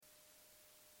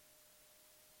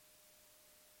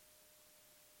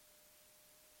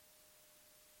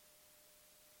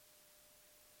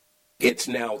It's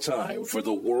now time for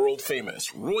the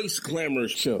world-famous Royce Glamour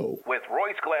Show with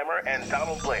Royce Glamour and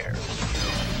Donald Blair.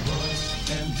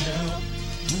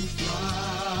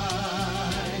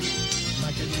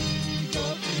 Like an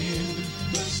eagle in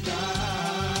the sky,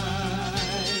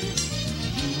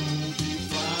 you'll be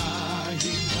flying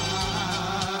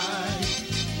high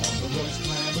on the Royce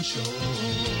Glamour Show,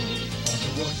 on the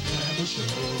Royce Glamour Show.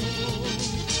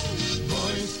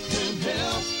 Royce can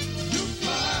help you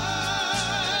fly.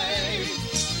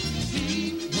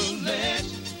 He will let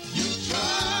you try.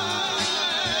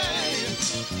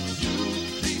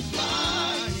 You'll be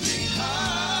flying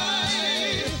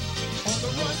high on the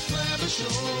Royce Glamour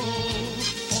Show,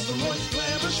 on the Royce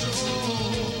Glamour Show,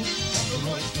 on the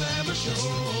Royce Glamour Show,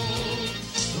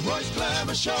 the Royce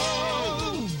Glamour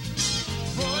Show.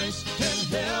 Royce can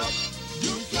help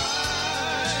you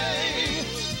fly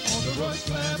on the Royce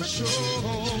Glamour Show,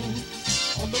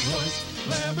 on the Royce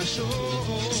Glamour Show.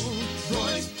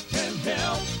 Royce can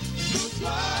help you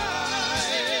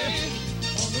fly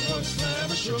on the Royce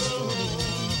Glamour Show,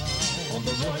 on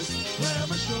the Royce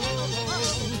Glamour Show.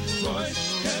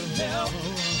 Royce can help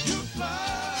you fly.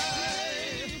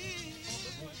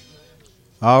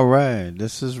 All right,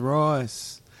 this is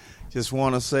Royce. Just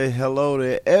want to say hello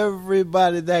to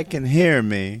everybody that can hear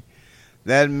me.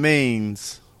 That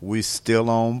means we still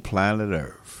on planet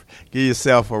Earth. Give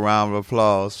yourself a round of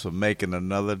applause for making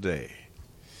another day.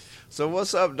 So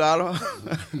what's up, Donald?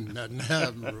 Nothing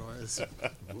happened, Royce.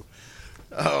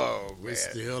 Oh, We're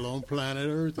still on planet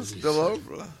Earth. We're still on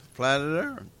planet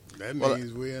Earth. That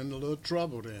means we're in a little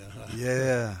trouble then. Huh?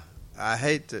 Yeah. I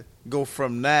hate to go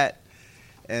from that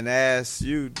and ask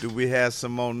you, do we have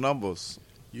some more numbers?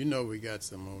 You know we got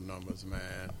some more numbers,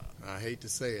 man. I hate to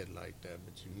say it like that,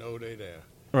 but you know they're there.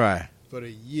 Right. For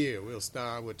the year, we'll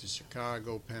start with the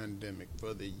Chicago pandemic.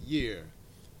 For the year,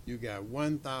 you got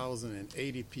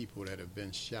 1,080 people that have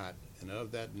been shot, and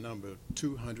of that number,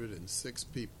 206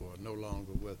 people are no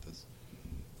longer with us.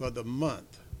 For the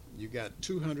month, you got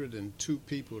 202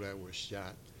 people that were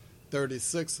shot,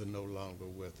 36 are no longer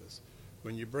with us.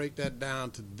 When you break that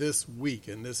down to this week,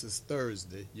 and this is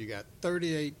Thursday, you got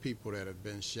 38 people that have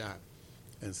been shot,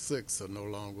 and 6 are no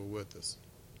longer with us.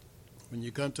 When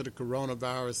you come to the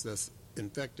coronavirus that's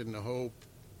infecting the whole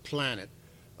planet,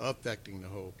 affecting the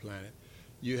whole planet,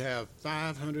 you have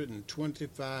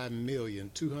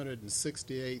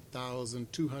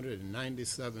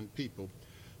 525,268,297 people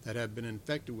that have been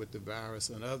infected with the virus,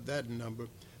 and of that number,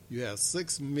 you have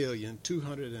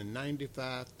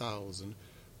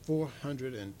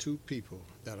 6,295,402 people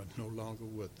that are no longer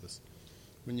with us.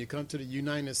 When you come to the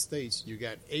United States, you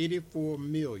got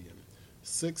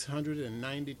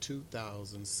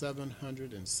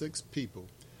 84,692,706 people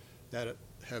that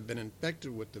have been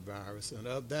infected with the virus, and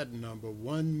of that number,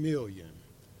 1 million,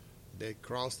 they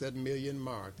crossed that million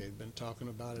mark. They've been talking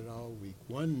about it all week.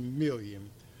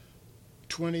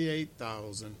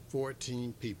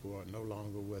 1,028,014 people are no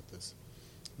longer with us.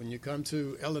 When you come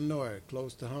to Illinois,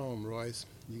 close to home, Royce,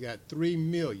 you got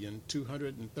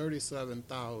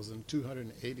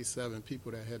 3,237,287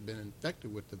 people that have been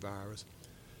infected with the virus.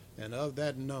 And of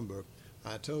that number,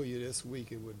 I told you this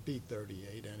week it would be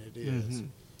 38, and it is. Mm-hmm.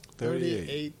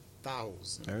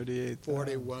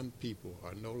 38,041 people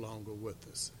are no longer with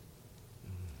us.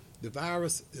 The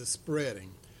virus is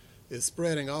spreading. It's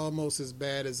spreading almost as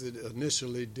bad as it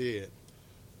initially did.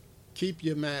 Keep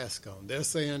your mask on. They're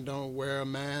saying don't wear a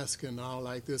mask and all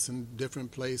like this in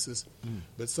different places,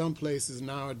 but some places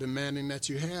now are demanding that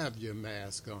you have your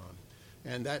mask on,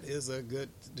 and that is a good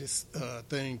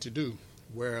thing to do.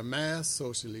 Wear a mask,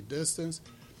 socially distance.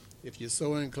 If you're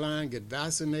so inclined, get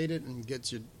vaccinated and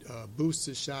get your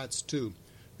booster shots too,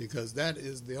 because that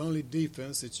is the only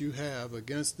defense that you have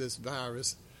against this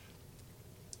virus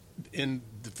in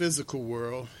the physical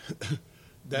world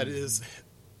that is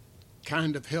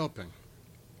kind of helping.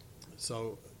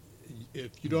 So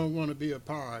if you don't want to be a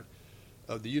part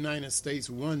of the United States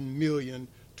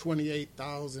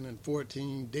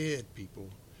 1,028,014 dead people,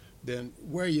 then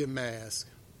wear your mask,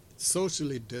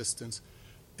 socially distance,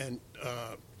 and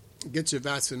get your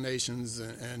vaccinations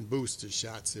and booster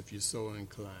shots if you're so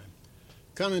inclined.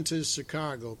 Coming to the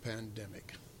Chicago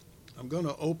pandemic, I'm going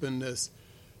to open this.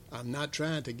 I'm not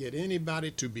trying to get anybody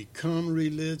to become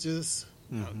religious.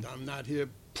 Mm-hmm. I'm not here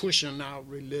pushing out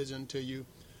religion to you.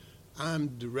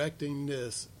 I'm directing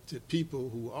this to people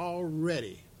who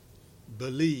already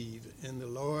believe in the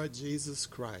Lord Jesus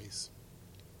Christ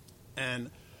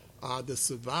and are the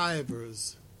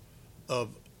survivors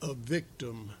of a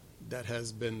victim that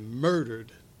has been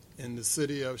murdered in the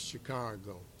city of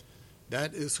Chicago.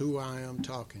 That is who I am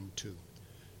talking to.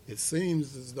 It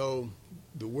seems as though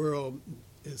the world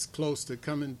is close to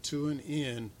coming to an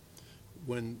end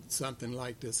when something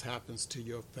like this happens to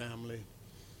your family.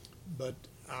 But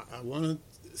I want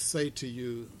to say to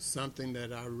you something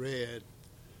that I read,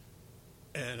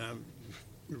 and I'm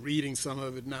reading some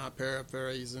of it now,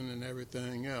 paraphrasing and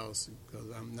everything else, because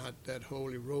I'm not that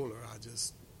holy roller. I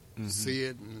just see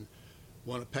it and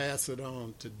want to pass it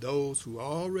on to those who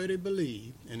already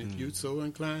believe. And if you're so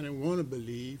inclined and want to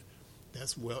believe,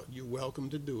 you're welcome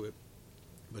to do it.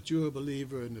 But you're a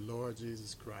believer in the Lord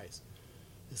Jesus Christ.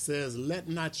 It says, "Let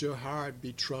not your heart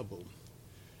be troubled.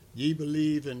 Ye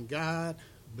believe in God,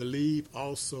 believe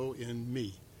also in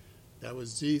me." That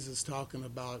was Jesus talking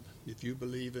about if you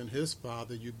believe in his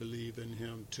Father, you believe in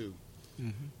him too.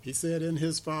 He said, "In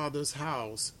his Father's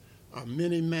house are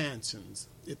many mansions.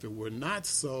 If it were not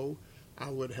so, I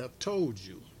would have told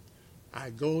you. I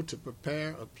go to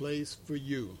prepare a place for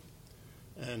you."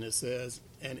 And it says,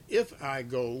 "And if I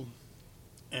go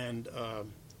and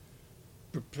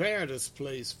prepare this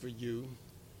place for you,"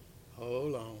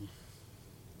 hold on,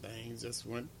 things just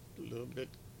went a little bit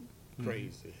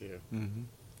crazy here.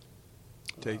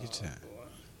 Take your time. Boy.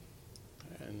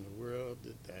 How in the world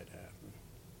did that happen?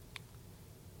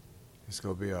 It's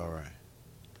going to be all right.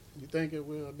 You think it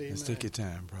will be? Let's take your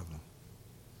time, brother.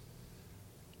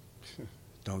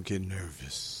 Don't get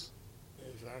nervous.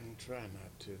 If I can try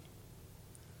not to.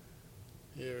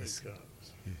 Here it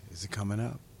goes. Is it coming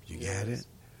up? You got it?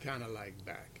 Kind of like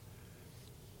back.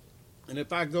 "And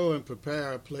if I go and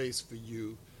prepare a place for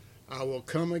you, I will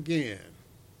come again."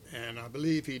 And I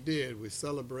believe he did. We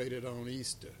celebrated on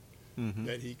Easter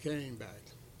that he came back,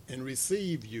 "and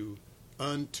receive you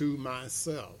unto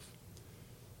myself,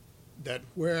 that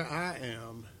where I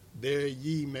am, there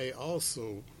ye may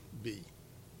also be."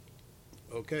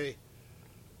 Okay?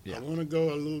 Yeah. I want to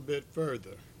go a little bit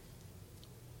further.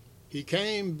 He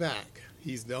came back.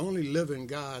 He's the only living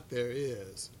God there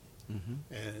is.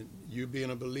 And you being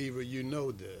a believer, you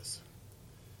know this.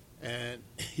 And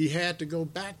he had to go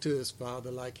back to his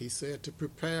Father, like he said, to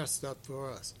prepare stuff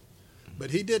for us.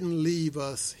 But he didn't leave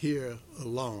us here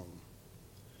alone.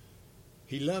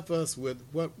 He left us with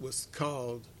what was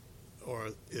called,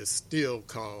 or is still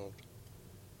called,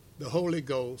 the Holy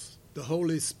Ghost, the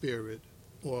Holy Spirit,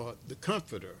 or the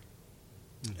Comforter.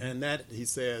 And that, he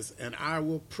says, "And I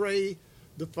will pray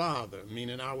the Father,"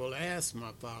 meaning I will ask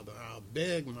my Father, I'll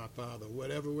beg my Father,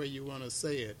 whatever way you want to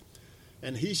say it,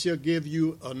 "and he shall give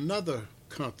you another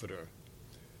Comforter,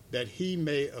 that he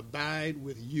may abide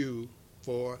with you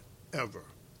forever."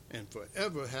 And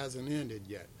forever hasn't ended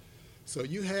yet. So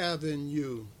you have in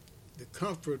you the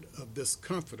comfort of this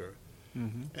Comforter.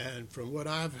 And from what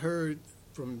I've heard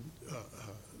from a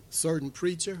certain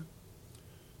preacher,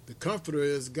 the Comforter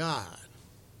is God.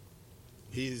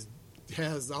 He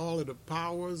has all of the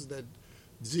powers that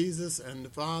Jesus and the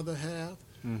Father have.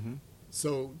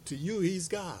 So to you, he's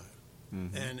God.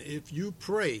 And if you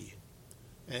pray,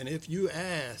 and if you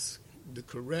ask the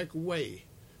correct way,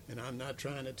 and I'm not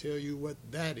trying to tell you what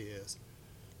that is,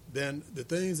 then the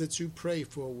things that you pray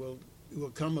for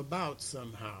will come about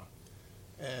somehow.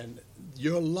 And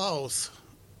your loss,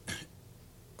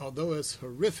 although it's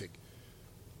horrific,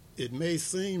 it may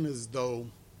seem as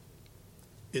though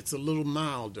it's a little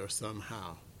milder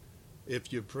somehow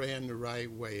if you're praying the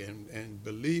right way. And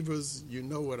believers, you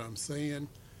know what I'm saying.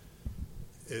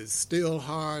 It's still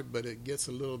hard, but it gets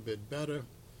a little bit better.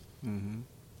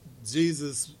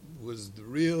 Jesus was the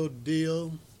real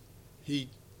deal. He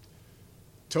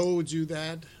told you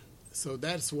that, so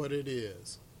that's what it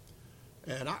is.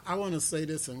 And I want to say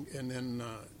this and then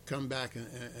come back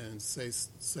and say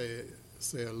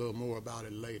a little more about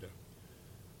it later.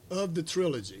 Of the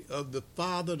trilogy, of the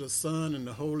Father, the Son, and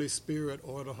the Holy Spirit,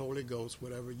 or the Holy Ghost,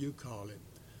 whatever you call it,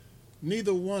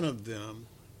 neither one of them,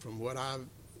 from what I've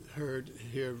heard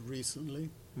here recently,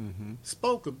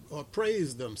 spoke or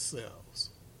praised themselves.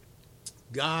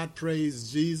 God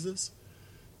praised Jesus.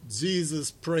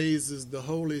 Jesus praises the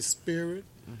Holy Spirit.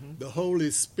 The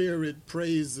Holy Spirit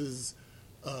praises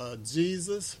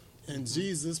Jesus, and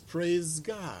Jesus praises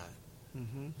God.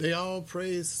 They all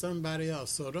praise somebody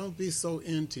else. So don't be so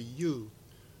into you.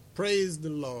 Praise the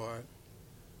Lord.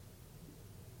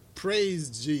 Praise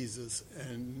Jesus,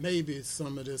 and maybe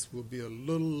some of this will be a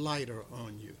little lighter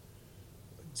on you.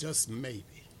 Just maybe.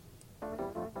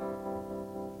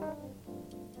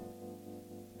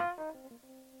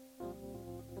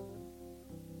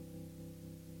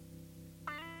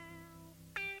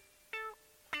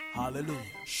 Hallelujah.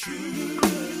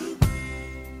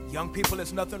 Young people,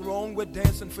 there's nothing wrong with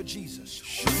dancing for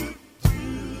Jesus.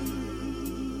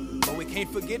 But we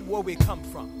can't forget where we come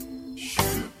from.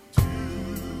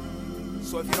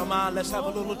 So if you don't mind, let's have a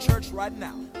little church right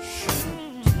now.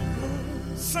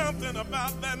 Something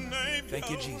about that name. Thank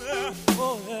you, Jesus.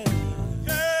 Oh, yeah.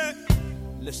 Yeah.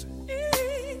 Listen.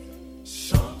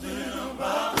 Something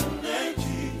about the name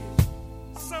Jesus.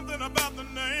 Something about the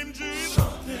name Jesus.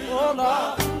 Something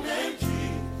about the name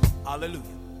Jesus. Hallelujah.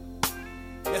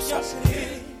 Yes, yes,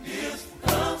 it is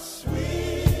the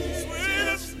sweetest,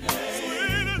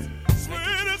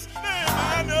 sweetest name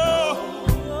I know.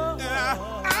 Yeah,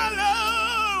 I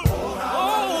love.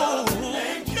 Oh, the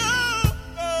name Jesus.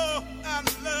 Oh, I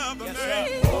love the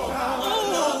name.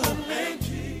 Oh, the name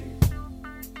Jesus.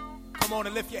 Come on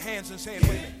and lift your hands and say it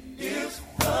with me. It's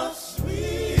the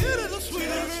sweetest name.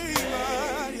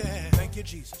 Yeah. Thank you,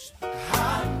 Jesus. I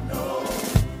know.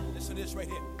 Listen to this right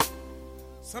here.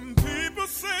 Some people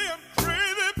say I'm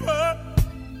crazy, but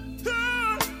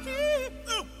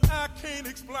I can't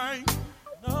explain.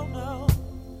 No.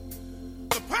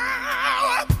 The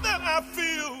power that I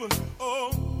feel,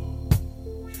 oh,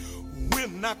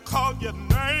 when I call your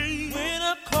name. When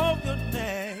I call your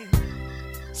name.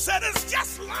 Said it's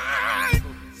just like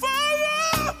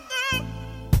fire.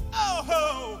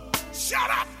 Oh, shut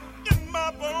up in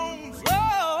my bones.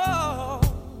 Oh,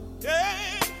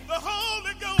 yeah, the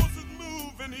Holy Ghost is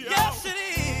moving here. yes, it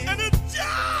is. And it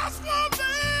just won't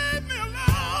leave me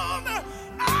alone.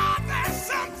 Ah, there's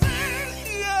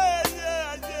something,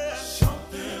 yeah.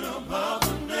 Something about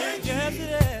the name. Yes, it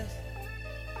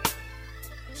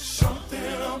is.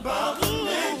 Something about the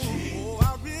name. Oh, I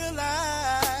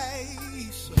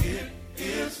realize it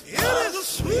is a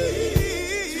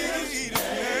sweet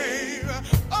name.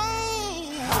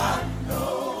 Oh, I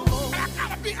know. I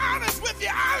gotta be honest with you.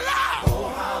 I love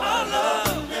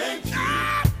the name.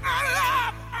 I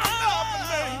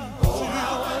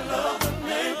love the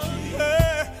name.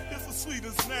 Yeah, it's the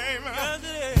sweetest name. Yes,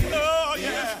 it is. Oh,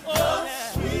 yeah. Oh,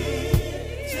 yeah.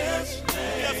 Sweetest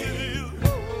name. Yes, it is.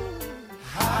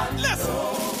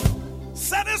 Listen.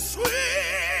 Said it's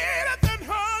sweeter than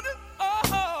honey. Oh,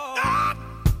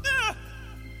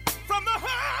 From the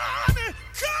honey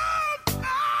come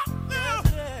out. yes,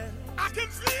 it is. I can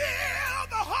feel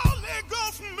the Holy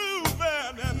Ghost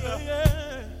moving, and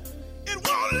Yeah. it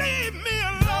won't leave me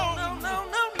alone.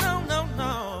 No.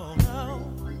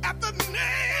 At the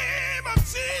name of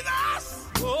Jesus,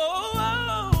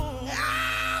 Oh,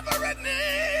 every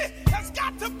knee has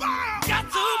got to bow. got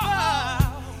to bow.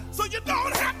 So you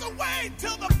don't have to wait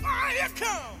till the fire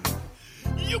comes.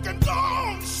 You can go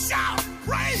on, shout,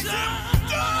 praise Him,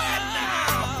 do it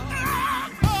now.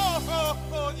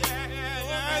 Oh,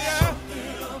 yeah.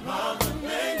 Something about the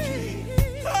name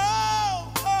Jesus. Oh.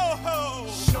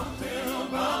 Something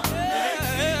about the name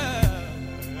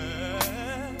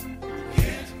Jesus.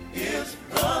 It is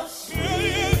the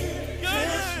sweetest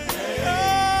name.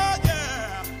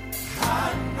 Yeah. I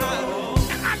know.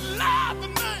 And I love the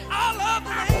name. I love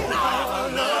the name. I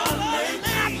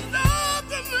love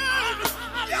the name.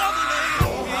 I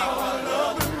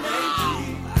love the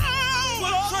name.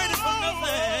 Wouldn't trade it for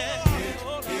nothing. It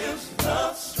is the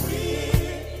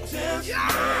sweetest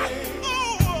name.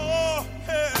 Oh,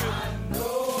 hey.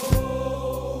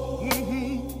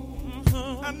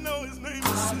 I know His name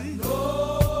is sweet.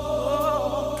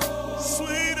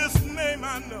 Sweetest name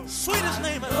I know. Sweetest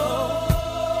name I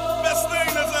know. Best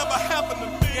thing that's ever happened to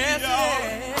me, Yes, y'all.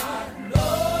 it is.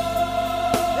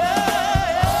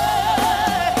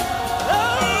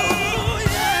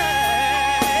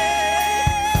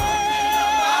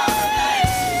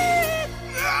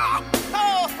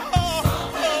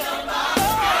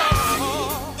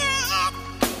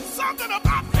 Something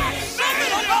about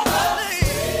that name.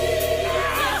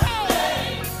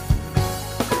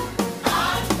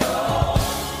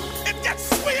 It gets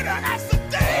sweeter as the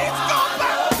days go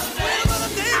by.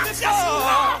 I just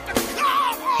love to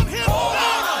call on His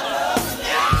name.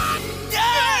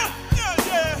 Yeah.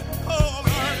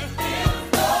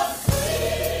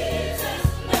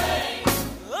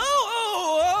 Oh,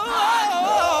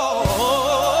 Lord.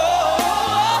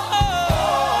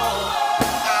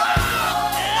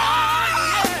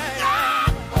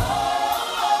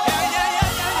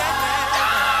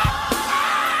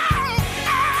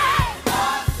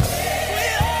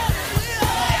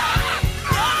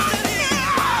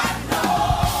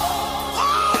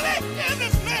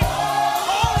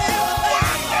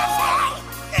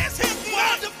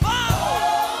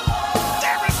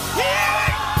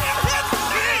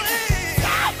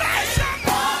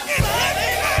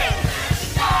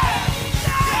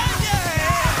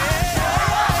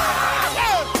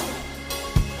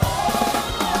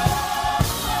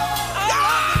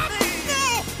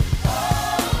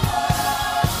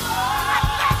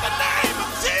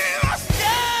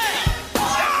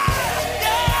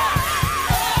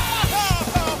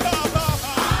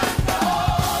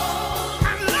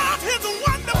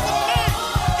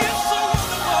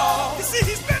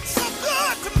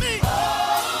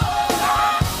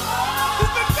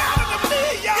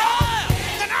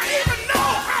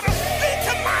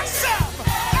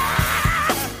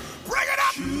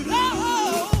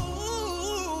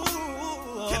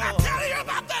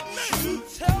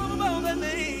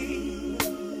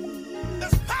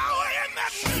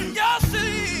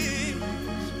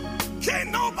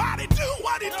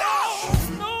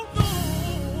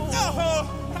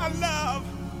 love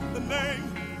the name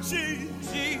Jesus.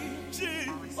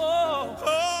 Oh,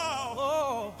 oh,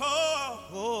 oh, oh,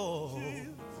 oh.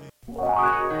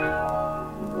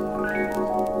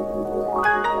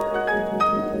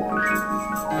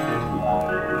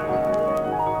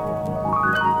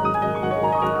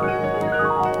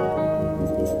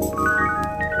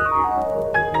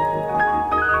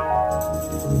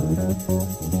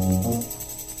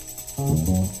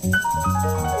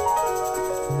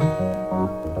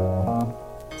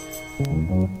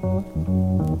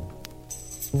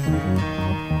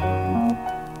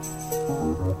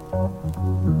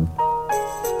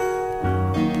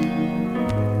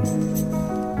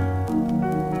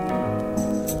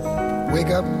 Wake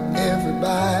up,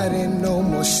 everybody, no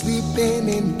more sleeping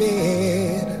in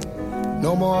bed.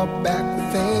 No more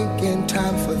back thinking,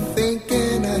 time for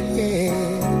thinking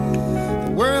ahead.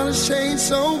 The world has changed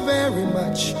so very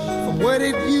much from what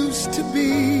it used to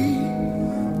be.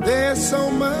 There's so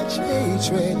much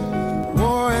hatred,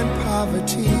 war and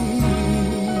poverty.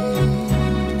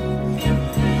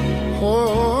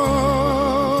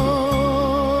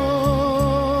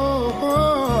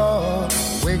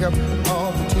 Wake up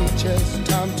all the teachers,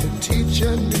 time to teach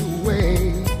a new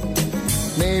way.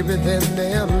 Maybe then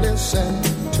they'll listen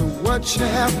to what you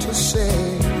have to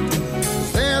say.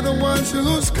 They're the ones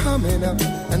who's coming up,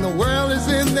 and the world is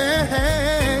in their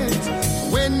hands.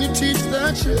 When you teach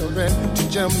the children to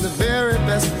jump the very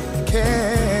best they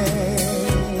can.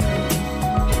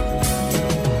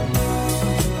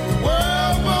 The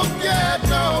world won't get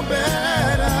no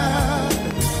better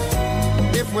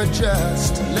if we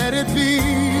just let it be.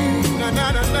 Na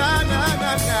na na na na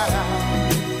na na.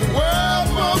 The world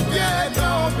won't get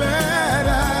no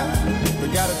better. We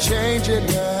gotta change it,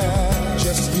 yeah.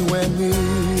 Just you and me.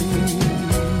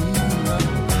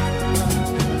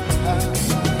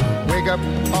 Wake up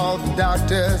all the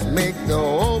doctors, make the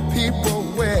old people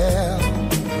well.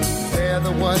 They're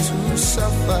the ones who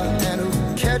suffer and who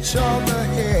catch all the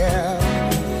hair.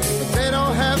 But they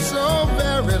don't have so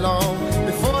very long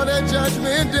before their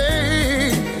judgment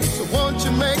day. So won't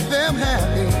you make them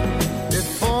happy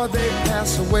before they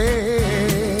pass away?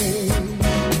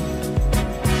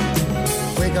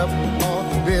 Wake up all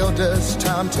the builders,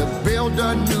 time to build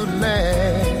a new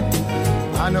land.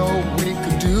 I know we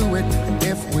could do it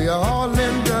if we all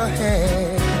lend a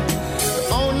hand. The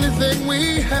only thing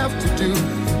we have to do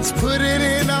is put it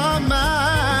in our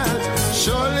minds.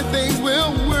 Surely things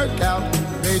will work out.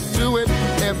 They do it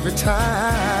every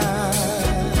time.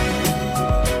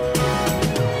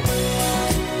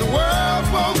 The world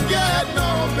won't get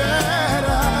no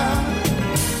better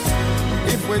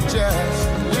if we just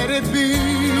let it be.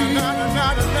 Na, na,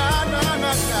 na, na, na,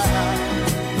 na, na.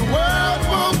 The world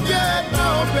won't get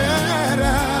no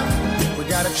better. We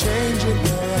gotta change it,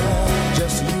 yeah.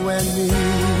 Just you and me.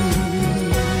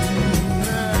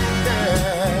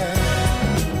 Yeah.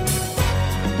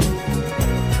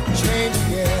 Change it,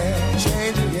 yeah.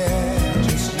 Change it, yeah.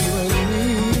 Just you and me.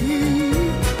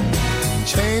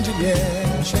 Change it,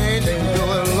 yeah. Change it. Can't do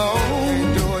it alone.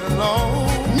 Can't do it alone.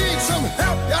 Need some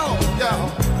help, y'all. Y'all.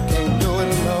 Can't do it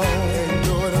alone. Can't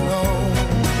do it alone.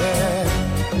 Yeah.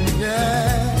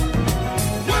 Yeah.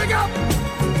 Wake up,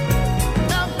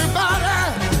 everybody.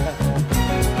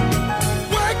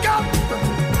 Wake up,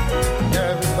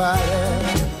 everybody.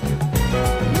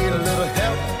 Need a little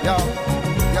help, y'all.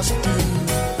 Yes, I do.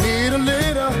 Need a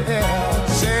little help.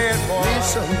 Say it, boy. Need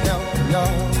some help,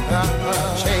 y'all.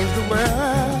 Change the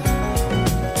world,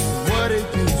 what it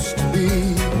used to be.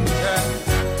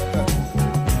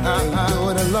 Can't do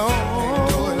it alone. Can't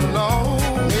do it alone.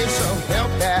 Need some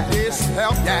help, that. Need some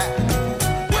help, that.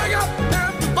 Wake up,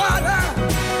 everybody.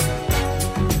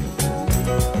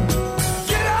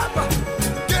 Get up,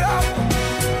 get up,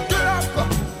 get up,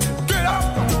 get up.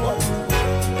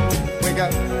 Wake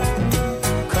up.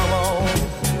 Come on,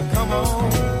 come on.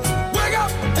 Wake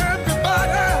up,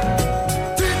 everybody.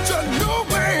 Teach a new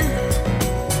way.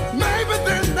 Maybe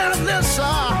then they'll listen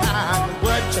to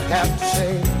what you have to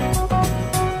say.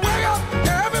 Wake up,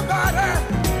 everybody.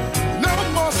 No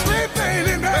more sleeping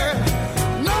in bed.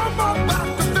 No more about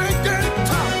the thinking.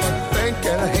 Time for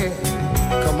thinking ahead.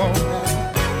 Come on now.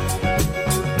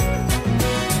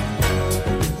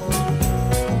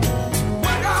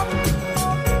 Wake up,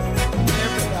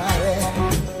 everybody.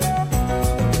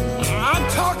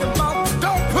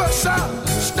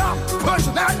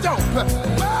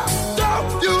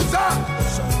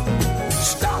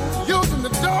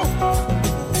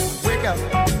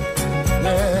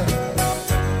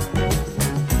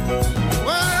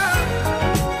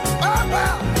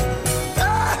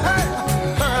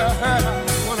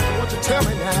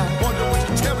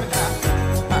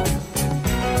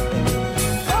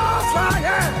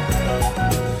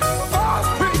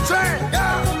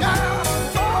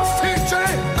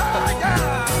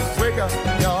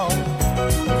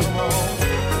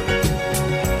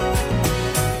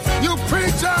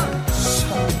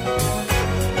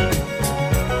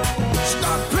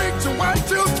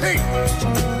 Teach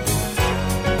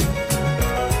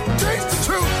the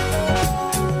truth.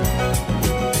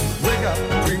 Wake up,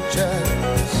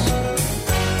 preachers.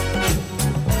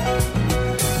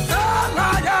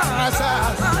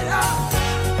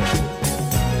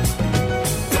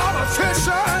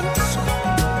 Politicians,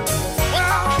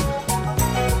 well,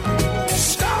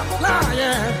 stop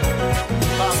lying.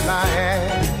 Stop lying.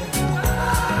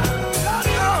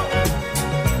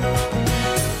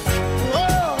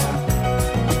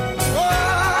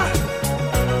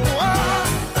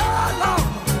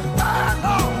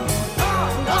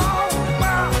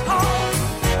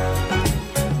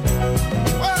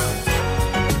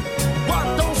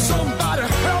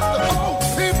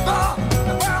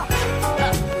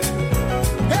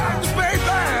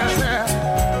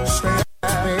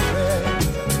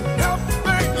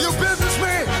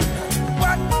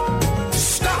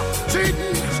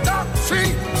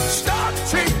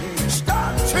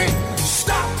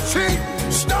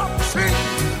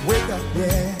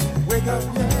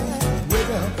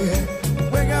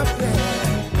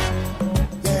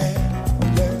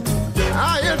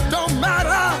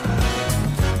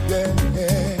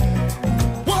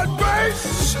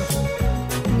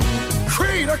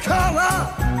 Color,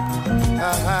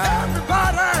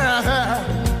 everybody,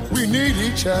 we need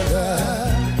each other.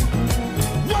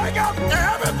 Wake up,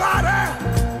 everybody.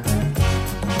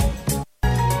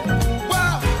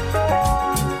 Well,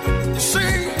 you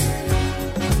see,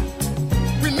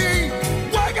 we need,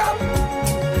 wake up,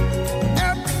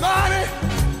 everybody.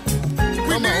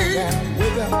 We need,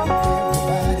 wake up,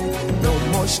 everybody. No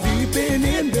more sleeping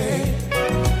in bed.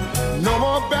 No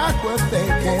more backward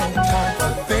thinking, time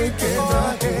for thinking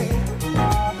ahead.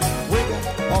 Wake up,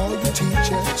 all you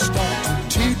teachers, start to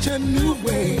teach a new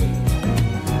way.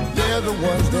 They're the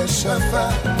ones that suffer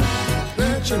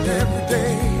each and every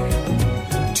day.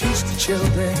 Teach the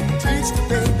children, teach the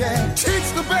babies,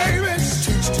 teach the babies,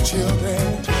 teach the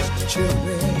children, teach the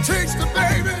children, teach the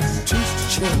babies, teach the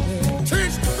children,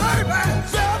 teach the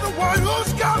babies. They're the ones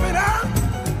who's coming out.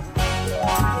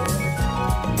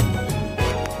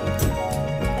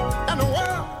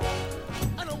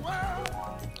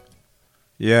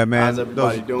 Yeah, man. How's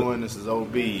everybody doing? This is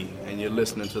OB, and you're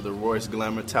listening to the Royce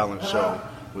Glamour Talent Show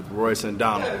with Royce and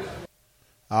Donald.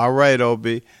 All right, OB.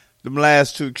 Them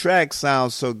last two tracks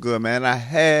sound so good, man. I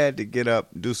had to get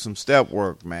up and do some step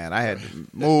work, man. I had to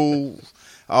move,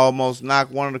 almost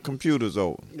knock one of the computers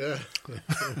over. Yeah.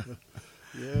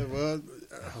 Yeah, well,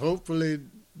 hopefully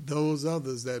those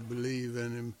others that believe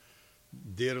in him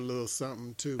did a little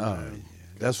something too, man.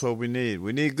 Yeah. That's what we need.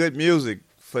 We need good music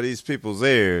for these people's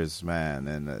ears, man.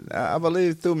 And I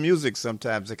believe through music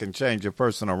sometimes it can change a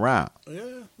person around.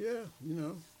 Yeah. You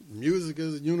know, music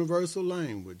is a universal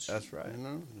language. That's right. You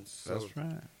know? So, that's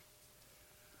right.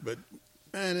 But,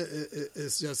 man,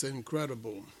 it's just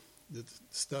incredible, the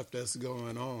stuff that's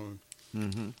going on.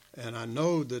 Mm-hmm. And I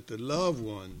know that the loved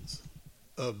ones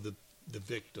of the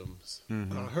victims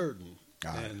are hurting.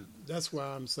 And that's why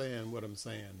I'm saying what I'm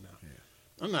saying now.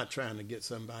 Yeah. I'm not trying to get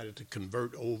somebody to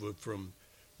convert over from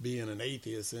being an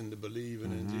atheist into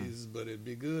believing in Jesus, but it'd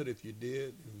be good if you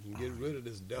did. You can get rid of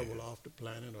this devil off the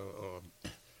planet, or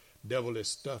devilish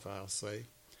stuff, I'll say,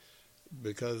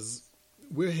 because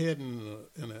we're heading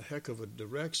in a heck of a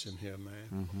direction here,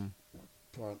 man.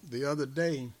 The other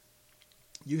day,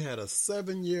 you had a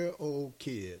 7-year-old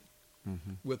kid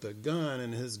with a gun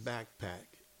in his backpack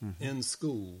in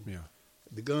school. Yeah.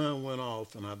 The gun went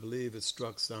off, and I believe it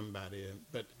struck somebody.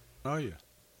 But yeah.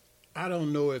 I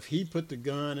don't know if he put the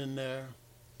gun in there.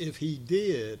 If he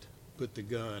did put the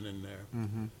gun in there,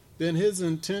 then his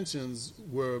intentions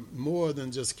were more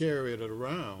than just carry it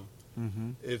around.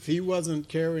 If he wasn't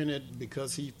carrying it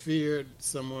because he feared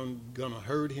someone going to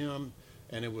hurt him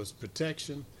and it was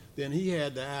protection, then he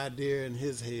had the idea in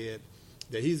his head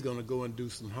that he's going to go and do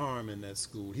some harm in that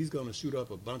school. He's going to shoot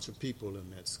up a bunch of people in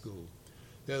that school.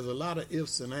 There's a lot of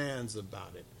ifs and ands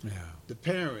about it. Yeah.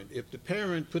 If the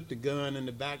parent put the gun in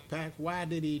the backpack, why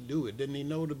did he do it? Didn't he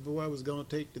know the boy was going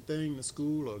to take the thing to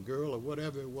school, or girl, or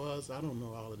whatever it was? I don't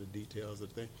know all of the details of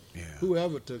the thing. Yeah.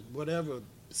 Whoever took, whatever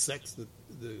sex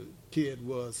the kid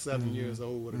was, 7 years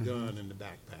old with a gun in the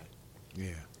backpack.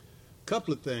 Yeah.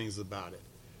 Couple of things about it.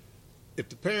 If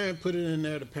the parent put it in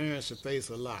there, the parent should face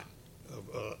a lot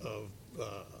of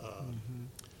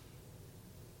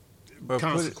But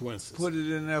consequences. Put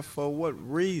it in there for what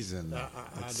reason? I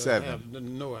At don't have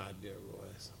no idea,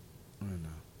 Royce. I know.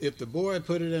 If the boy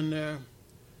put it in there,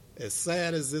 as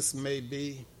sad as this may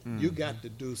be, You got to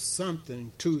do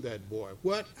something to that boy.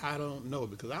 What? I don't know,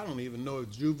 because I don't even know if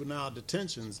juvenile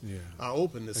detentions are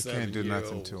open to 7-year-olds. They can't do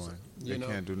nothing to him. They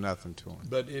can't do nothing to him.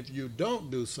 But if you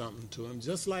don't do something to him,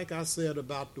 just like I said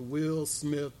about the Will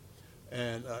Smith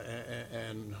and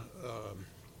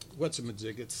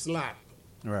whatchamajigget, Slap.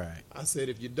 Right. I said,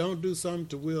 if you don't do something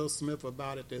to Will Smith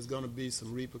about it, there's going to be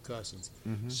some repercussions.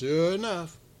 Mm-hmm. Sure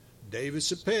enough, David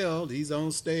Chappelle, he's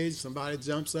on stage, somebody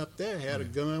jumps up there, had a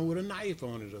gun with a knife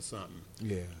on it or something.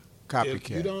 Yeah, copycat. If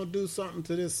you don't do something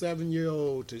to this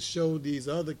 7-year-old to show these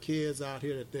other kids out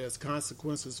here that there's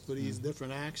consequences for these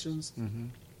different actions,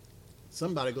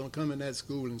 somebody going to come in that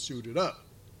school and shoot it up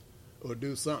or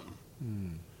do something.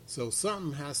 So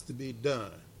something has to be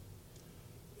done.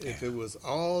 If it was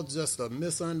all just a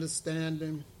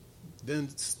misunderstanding, then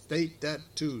state that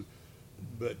too.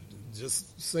 But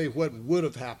just say what would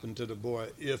have happened to the boy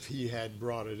if he had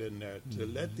brought it in there, to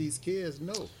let these kids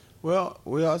know. Well,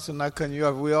 we also, not cutting you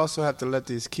off, we also have to let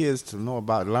these kids to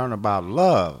learn about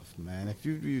love, man. If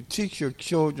you teach your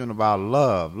children about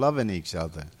loving each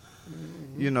other,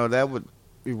 that would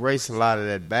erase a lot of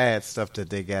that bad stuff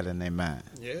that they got in their mind.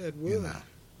 Yeah, it will.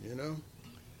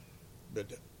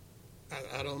 But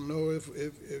I don't know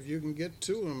if you can get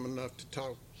to them enough to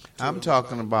talk to I'm them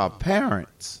talking about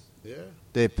parents. Yeah.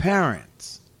 Their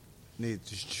parents need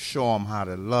to show them how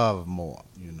to love more,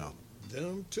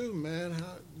 Them too, man.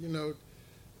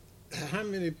 How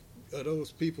many of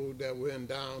those people that were in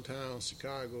downtown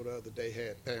Chicago the other day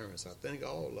had parents? I think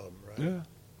all of them, right? Yeah.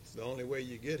 It's the only way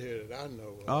you get here that I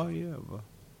know of. Oh, yeah, but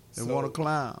they want to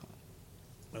clown.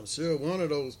 I'm sure one of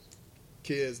those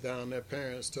kids down there,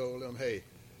 parents told them, hey,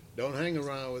 don't hang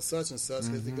around with such and such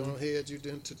because they're going to head you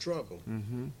into trouble.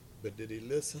 Mm-hmm. But did he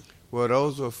listen? Well,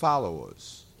 those were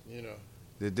followers. You know.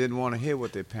 They didn't want to hear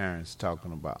what their parents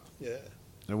talking about. Yeah.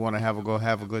 They want to have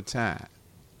a good time.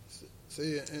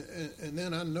 See, and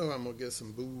then I know I'm going to get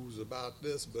some boos about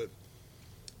this, but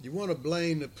you want to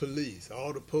blame the police.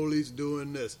 All the police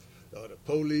doing this. Or the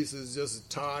police is just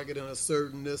targeting a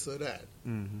certain this or that.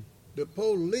 Mm-hmm. The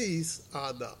police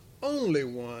are the only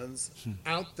ones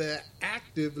out there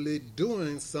actively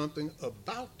doing something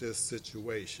about this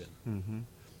situation. Mm-hmm.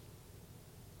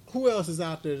 Who else is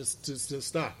out there to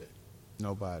stop it?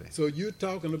 Nobody. So you're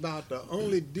talking about the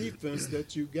only defense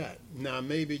that you got. Now,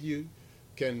 maybe you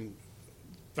can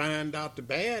find out the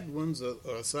bad ones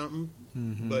or something,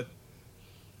 but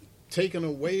taken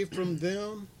away from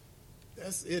them,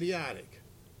 that's idiotic,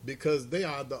 because they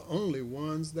are the only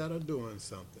ones that are doing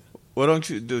something. Well, don't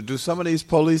you do some of these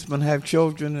policemen have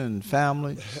children and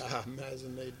families? I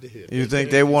imagine they did. You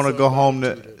think they want to go home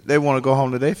to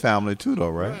their family too, though,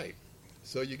 right? Right.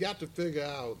 So you got to figure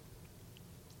out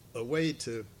a way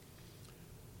to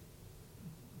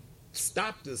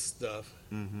stop this stuff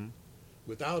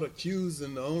without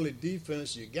accusing the only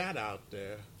defense you got out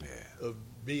there of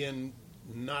being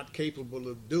not capable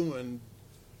of doing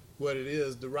what it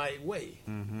is the right way.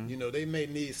 They may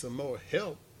need some more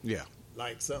help. Yeah.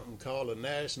 Like something called a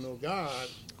National Guard.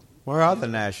 Where are the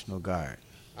National Guard?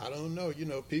 I don't know.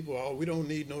 People, we don't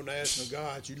need no National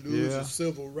Guard. You lose your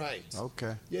civil rights.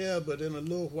 Okay. Yeah, but in a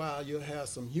little while, you'll have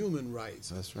some human rights.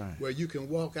 That's right. Where you can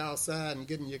walk outside and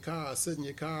get in your car, sit in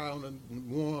your car on a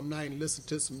warm night and listen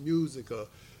to some music, or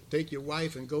take your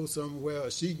wife and go somewhere, or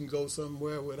she can go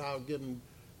somewhere without getting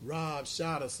robbed,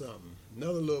 shot, or something.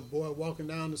 Another little boy walking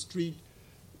down the street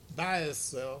by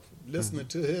himself, listening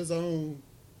to his own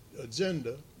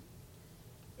agenda,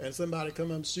 and somebody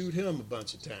come up and shoot him a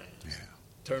bunch of times. Yeah.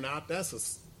 Turn out that's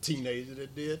a teenager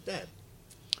that did that.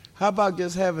 How about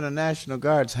just having the National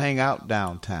Guards hang out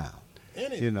downtown?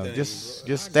 Anything, just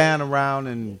stand around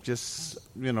and just,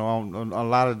 on a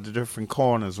lot of the different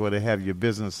corners where they have your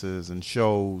businesses and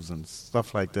shows and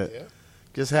stuff like that. Yeah.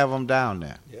 Just have them down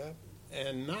there. Yeah,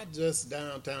 and not just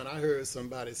downtown. I heard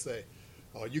somebody say,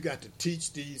 oh, you got to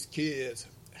teach these kids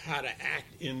how to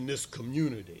act in this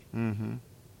community. Mm-hmm.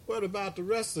 What about the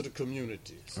rest of the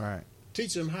communities? Right.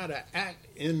 Teach them how to act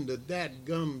in the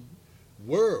dadgum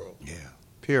world. Yeah.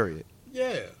 Period.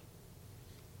 Yeah.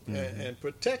 And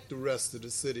protect the rest of the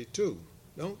city, too.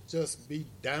 Don't just be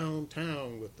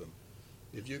downtown with them.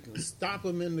 If you can stop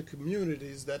them in the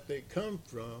communities that they come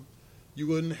from, you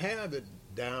wouldn't have it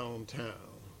downtown.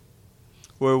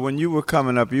 Well, when you were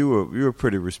coming up, you were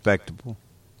pretty respectable.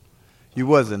 You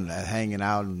wasn't hanging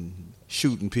out and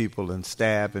shooting people and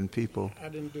stabbing people. I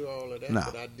didn't do all of that, No.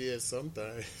 but I did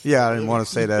something. Yeah, I didn't want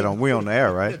to say that on the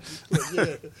air, right?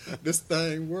 Yeah, this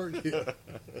thing worked here.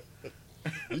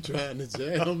 You trying to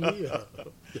jam me up.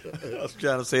 I was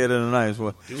trying to say it in a nice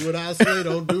way. Do what I say,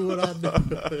 don't do what I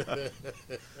do.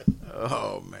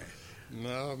 Oh, man.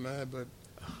 No, man, but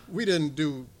We didn't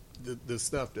do the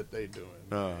stuff that they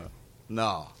doing.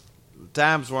 No.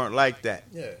 Times weren't like that.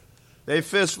 Yeah. They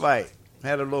fist fight.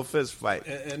 Had a little fist fight.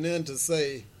 And then to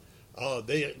say, oh,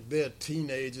 they're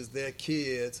teenagers, they're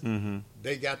kids,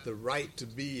 they got the right to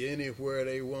be anywhere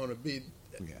they want to be.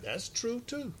 Yeah. That's true,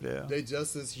 too. Yeah. They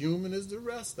just as human as the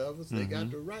rest of us. They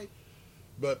got the right.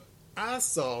 But I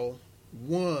saw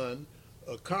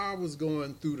a car was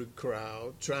going through the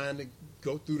crowd, trying to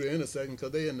go through the intersection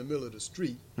because they're in the middle of the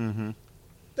street.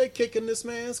 They kicking this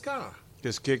man's car.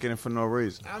 Just kicking it for no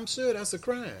reason. I'm sure that's a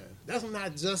crime. That's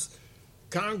not just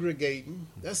congregating.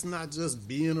 That's not just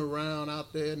being around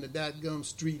out there in the dadgum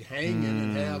street hanging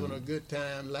and having a good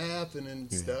time, laughing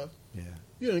and stuff. Yeah.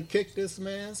 You done kick this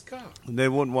man's car. They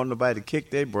wouldn't want nobody to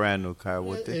kick their brand new car,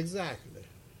 would they? Exactly.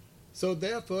 So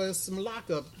therefore, there's some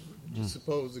lockup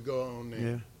supposed to go on there.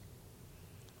 Yeah.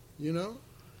 You know?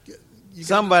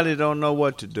 Somebody don't know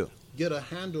what to do. Get a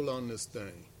handle on this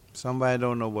thing. Somebody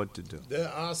don't know what to do. There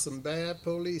are some bad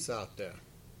police out there,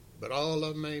 but all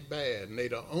of them ain't bad, and they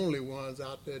the only ones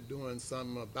out there doing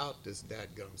something about this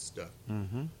dadgum stuff.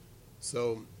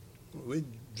 So we're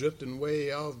drifting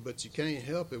way off, but you can't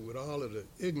help it with all of the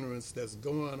ignorance that's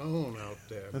going on out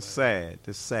there. It's sad.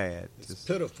 It's sad. It's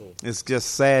pitiful. It's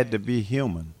just sad to be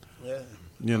human. Yeah.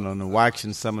 You know, and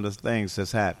watching some of the things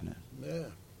that's happening. Yeah.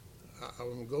 I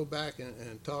want to go back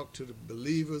and talk to the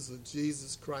believers of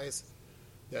Jesus Christ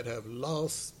that have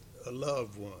lost a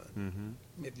loved one.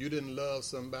 If you didn't love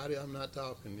somebody, I'm not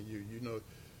talking to you. You know,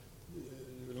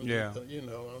 you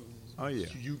know,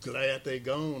 you glad they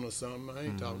gone or something. I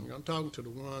ain't talking. I'm talking to the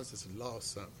ones that's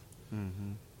lost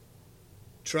something.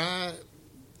 Try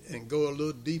and go a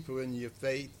little deeper in your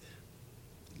faith.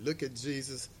 Look at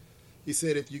Jesus. He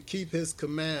said, if you keep his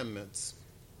commandments,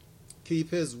 keep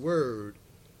his word,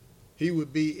 he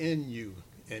would be in you,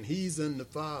 and he's in the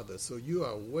Father. So you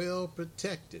are well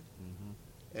protected.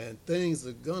 And things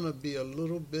are going to be a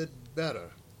little bit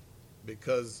better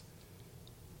because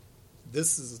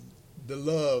this is the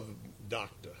love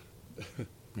doctor.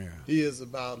 He is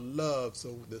about love.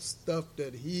 So the stuff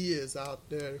that he is out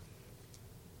there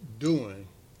doing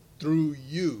through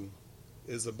you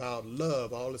is about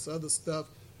love. All this other stuff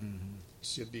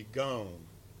should be gone.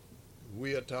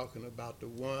 We are talking about the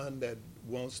one that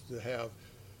wants to have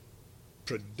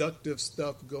productive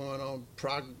stuff going on,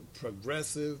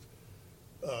 progressive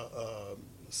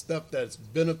stuff that's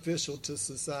beneficial to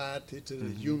society, to the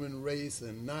human race,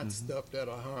 and not stuff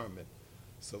that'll harm it.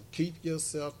 So keep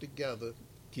yourself together.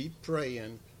 Keep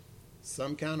praying.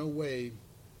 Some kind of way,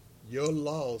 your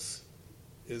loss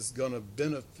is going to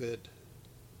benefit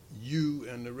you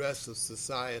and the rest of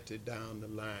society down the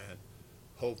line,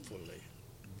 hopefully,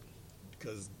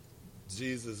 because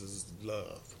Jesus is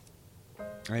love.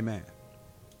 Amen.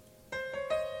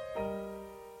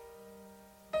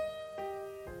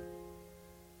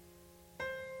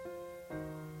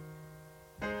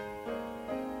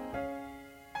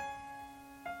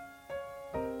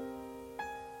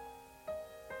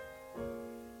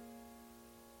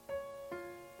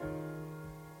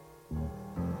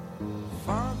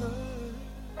 Father,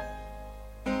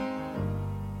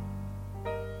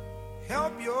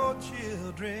 help your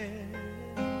children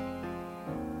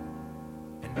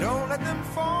and don't let them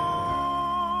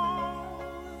fall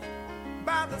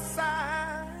by the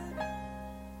side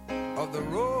of the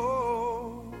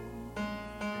road,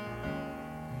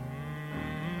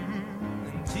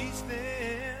 and teach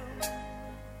them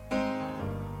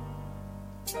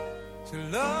to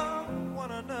love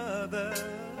one another,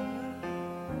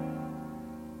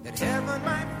 that heaven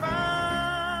might find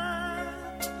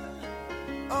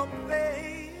a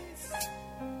place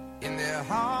in their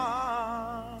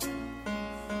hearts.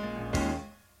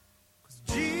 'Cause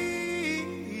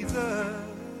Jesus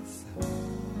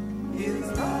is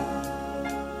love.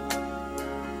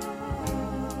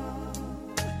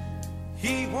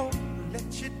 He won't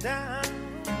let you down,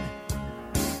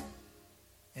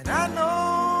 and I know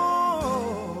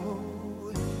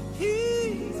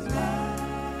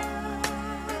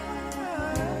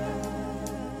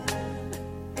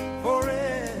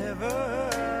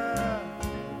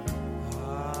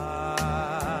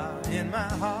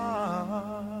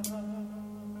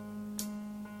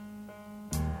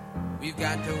we've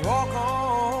got to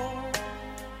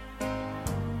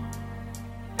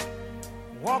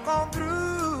walk on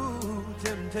through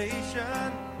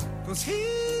temptation, 'cause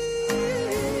His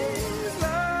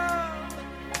love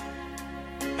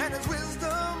and His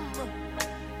wisdom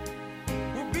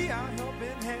will be our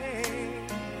helping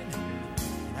hand.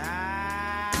 I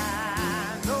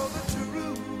know the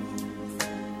truth,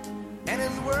 and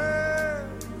His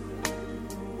word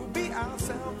will be our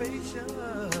salvation.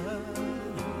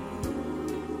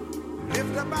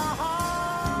 lift up our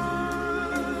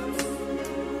hearts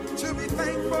to be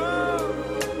thankful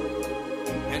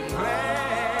and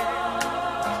glad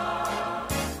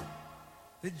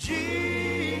that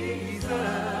Jesus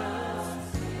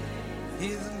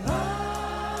is love.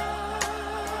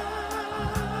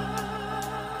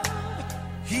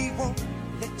 He won't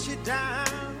let you down.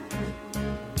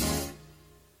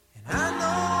 And I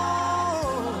know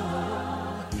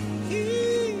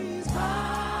He's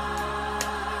mine.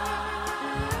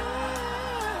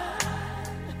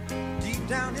 Deep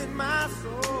down in my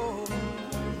soul,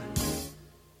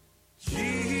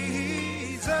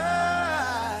 Jesus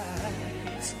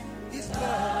is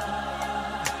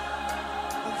love.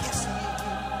 Oh, yes,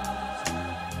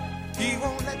 He is. He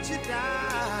won't let you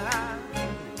down.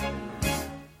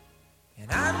 And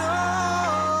I know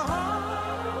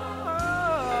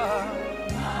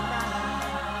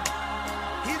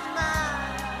He's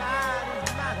mine,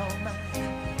 oh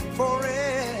mine,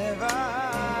 forever.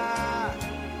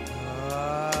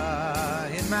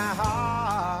 In my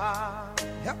heart,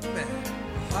 help me,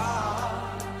 heart.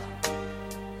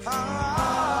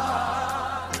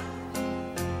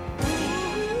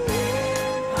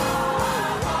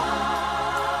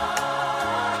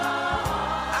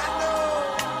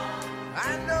 I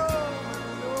know.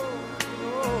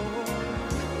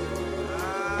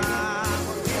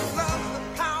 His love's the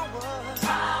power.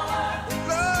 His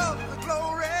love's the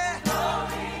glory.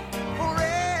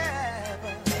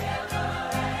 Forever.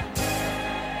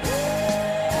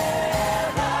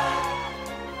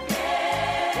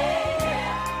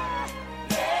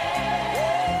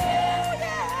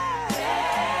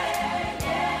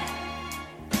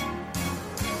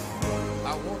 I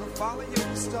wanna follow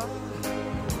your star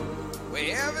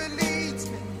wherever it leads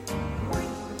me.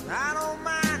 I don't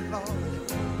mind, Lord.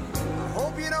 I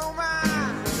hope you don't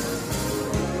mind.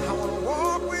 I wanna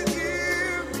walk with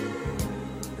you,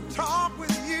 and talk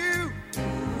with you,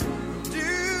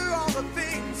 do all the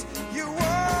things you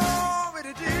want me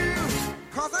to do.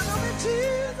 'Cause I know that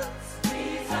Jesus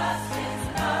is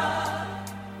love.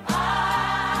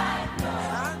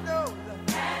 I know that.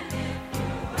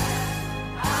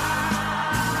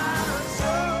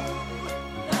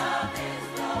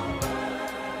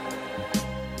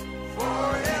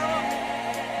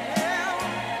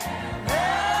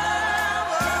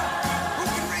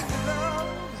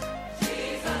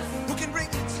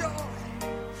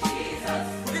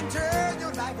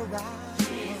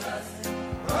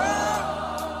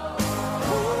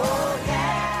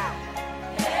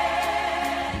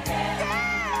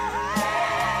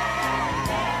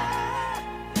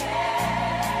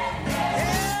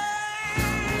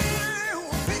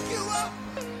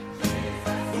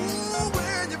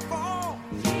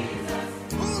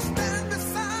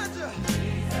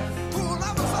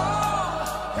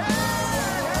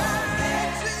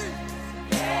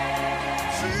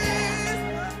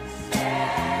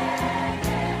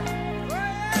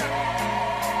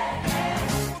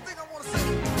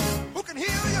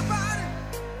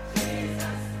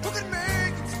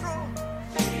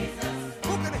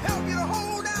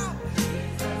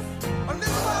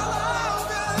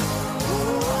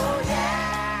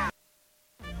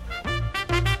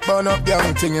 Burn up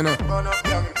young thing, you know.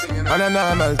 And a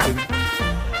normal thing.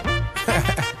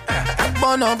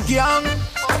 Burn up young.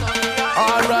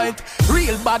 Alright.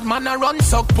 Real bad man a run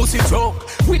suck pussy choke.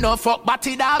 We no fuck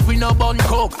batty dog, we no bun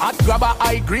coke. Hot grab a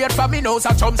high grade from me nose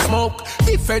a chum smoke.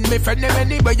 Defend me friend them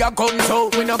anywhere you gun so.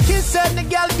 We no kiss any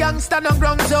girl gangsta no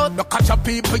ground out. No catch a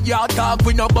people yard dog,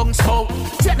 we no bung smoke.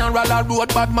 General a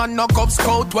road bad man no cub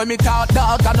scout. When me talk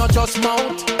dog I no just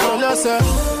mount. Oh no sir.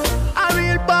 A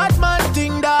real bad man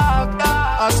thing dog.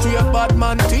 A straight bad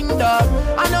man thing dog.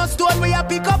 I know stone where you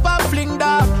pick up and fling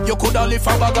dog. You coulda lift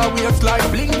a bag of weights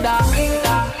like bling dog.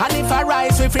 And if I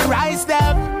rise, if we rise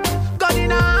them. Gun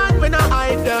in hand, we no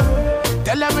hide them.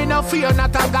 Tell them we no fear,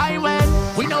 not a guy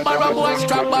when. We no borrow boys,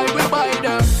 trap by, we buy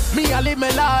them. Me I live my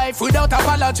life without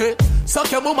apology. Suck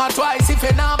your mama twice if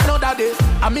you not know that it.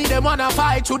 I mean them wanna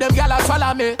fight through them gyal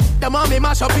swallow me. Them want me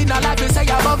mash up in a life, they say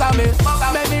you bugger me.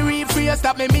 Make me rephrase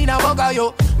that me mean a bugger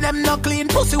you. Them no clean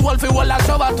pussy wolfy wall a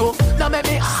shower too. Now make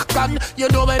me gun, you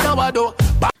know me now I do.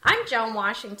 I'm Joan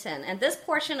Washington, and this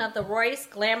portion of the Royce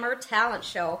Glamour Talent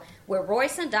Show with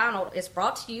Royce and Donald is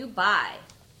brought to you by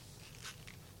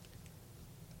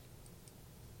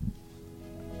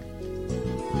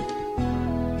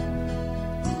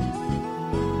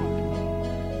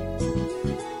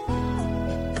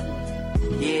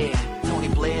Yeah, Tony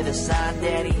Blair, the sign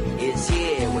daddy, is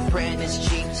here with print is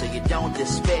cheap, so you don't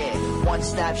despair.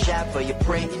 One-stop shop for your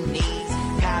printing needs.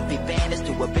 Copy banners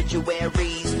to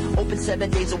obituaries. Open open 7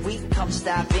 days a week. Come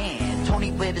stop in.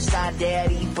 Tony Blair, the sign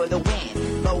daddy for the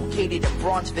win. Located in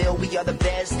Bronxville, we are the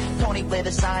best. Tony Blair,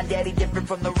 the sign daddy, different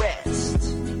from the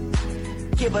rest.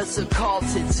 Give us a call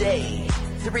today.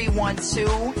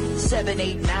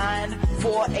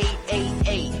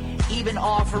 312-789-4888. Even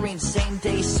offering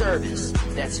same-day service.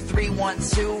 That's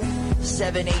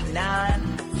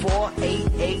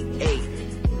 312-789-4888.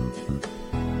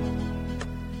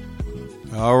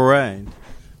 All right.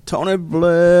 Tony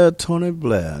Blair.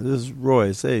 This is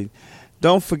Royce. Hey,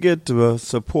 don't forget to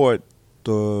support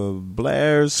the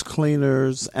Blair's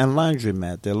Cleaners and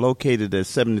Laundromat. They're located at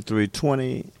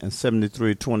 7320 and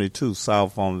 7322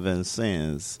 South on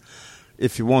Vincennes.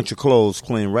 If you want your clothes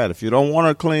cleaned right. If you don't want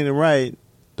to clean it right,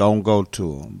 don't go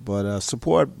to them. But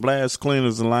support Blair's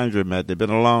Cleaners and Laundromat. They've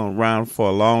been around for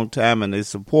a long time, and they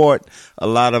support a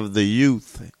lot of the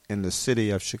youth in the city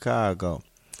of Chicago.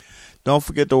 Don't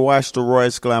forget to watch the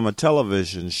Royce Glamour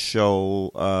television show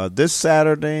this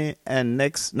Saturday and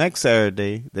next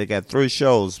Saturday. They got 3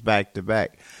 shows back to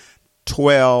back.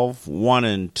 12, 1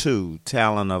 and 2,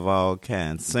 talent of all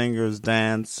kinds. Singers,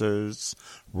 dancers,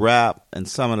 rap, and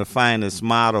some of the finest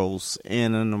models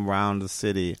in and around the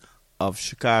city of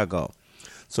Chicago.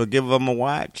 So give them a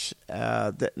watch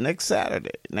next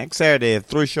Saturday. Next Saturday,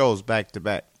 3 shows back to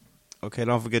back. Okay,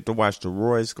 don't forget to watch the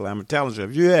Royce Glamour Talent Show.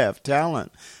 If you have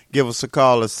talent, give us a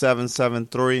call at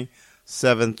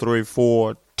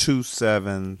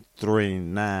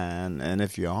 773-734-2739. And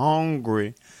if you're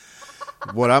hungry,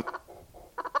 I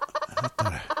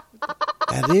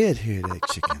did hear that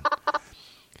chicken.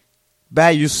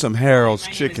 Buy you some Harold's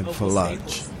chicken for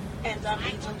lunch. And I'm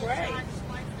Angel Gray.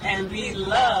 And we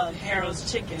love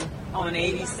Harold's Chicken on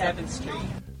 87th Street.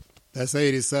 That's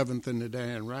 87th and the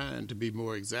Dan Ryan, to be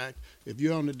more exact. If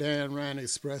you're on the Dan Ryan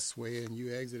Expressway and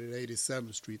you exit at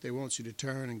 87th Street, they want you to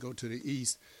turn and go to the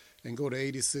east and go to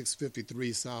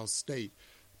 8653 South State.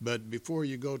 But before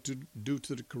you go due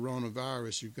to the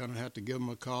coronavirus, you're going to have to give them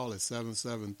a call at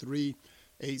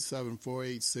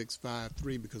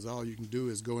 773-874-8653 because all you can do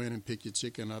is go in and pick your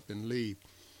chicken up and leave.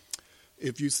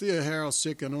 If you see a Harold's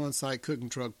Chicken on-site cooking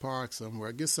truck parked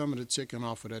somewhere, get some of the chicken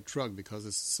off of that truck because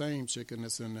it's the same chicken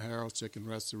that's in the Harold's Chicken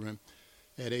restaurant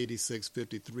at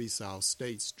 8653 South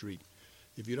State Street.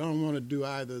 If you don't want to do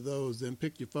either of those, then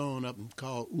pick your phone up and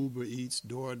call Uber Eats,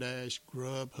 DoorDash,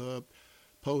 Grubhub,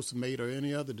 Postmate, or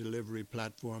any other delivery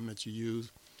platform that you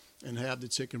use and have the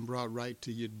chicken brought right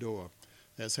to your door.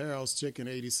 That's Harold's Chicken,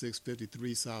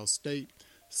 8653 South State,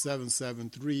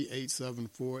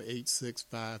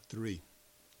 773-874-8653.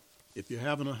 If you're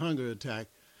having a hunger attack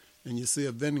and you see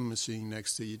a vending machine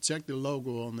next to you, check the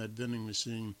logo on that vending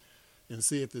machine and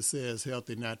see if it says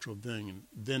Healthy Natural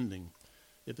Vending.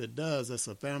 If it does, that's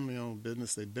a family-owned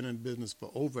business. They've been in business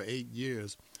for over 8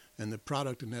 years, and the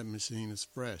product in that machine is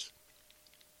fresh.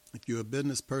 If you're a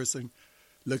business person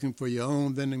looking for your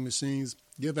own vending machines,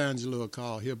 give Angelo a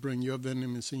call. He'll bring your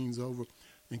vending machines over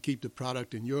and keep the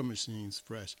product in your machines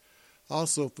fresh.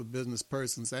 Also, for business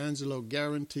persons, Angelo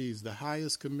guarantees the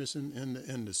highest commission in the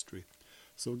industry.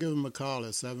 So give him a call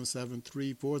at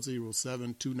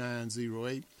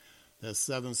 773-407-2908. That's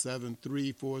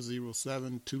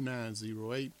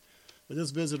 773-407-2908. Or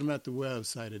just visit them at the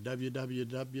website at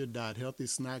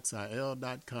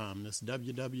www.healthysnacksil.com. That's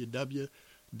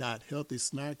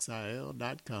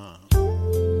www.healthysnacksil.com.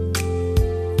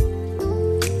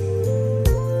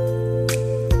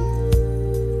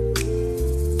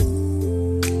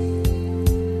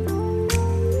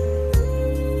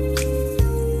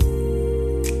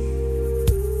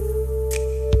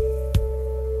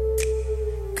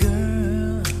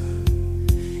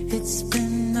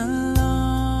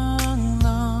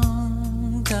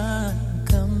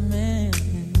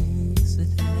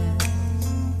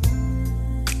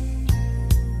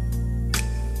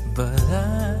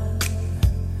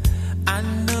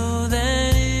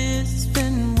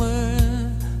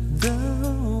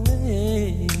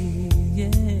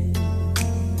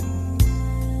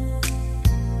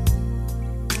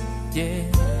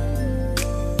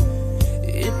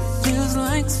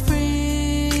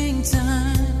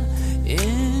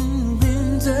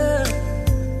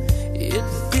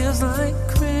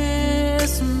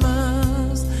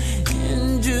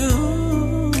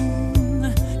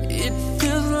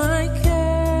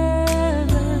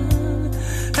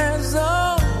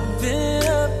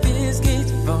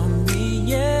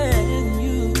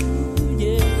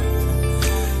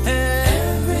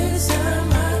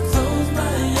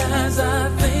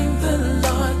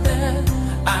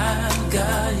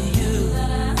 Got you.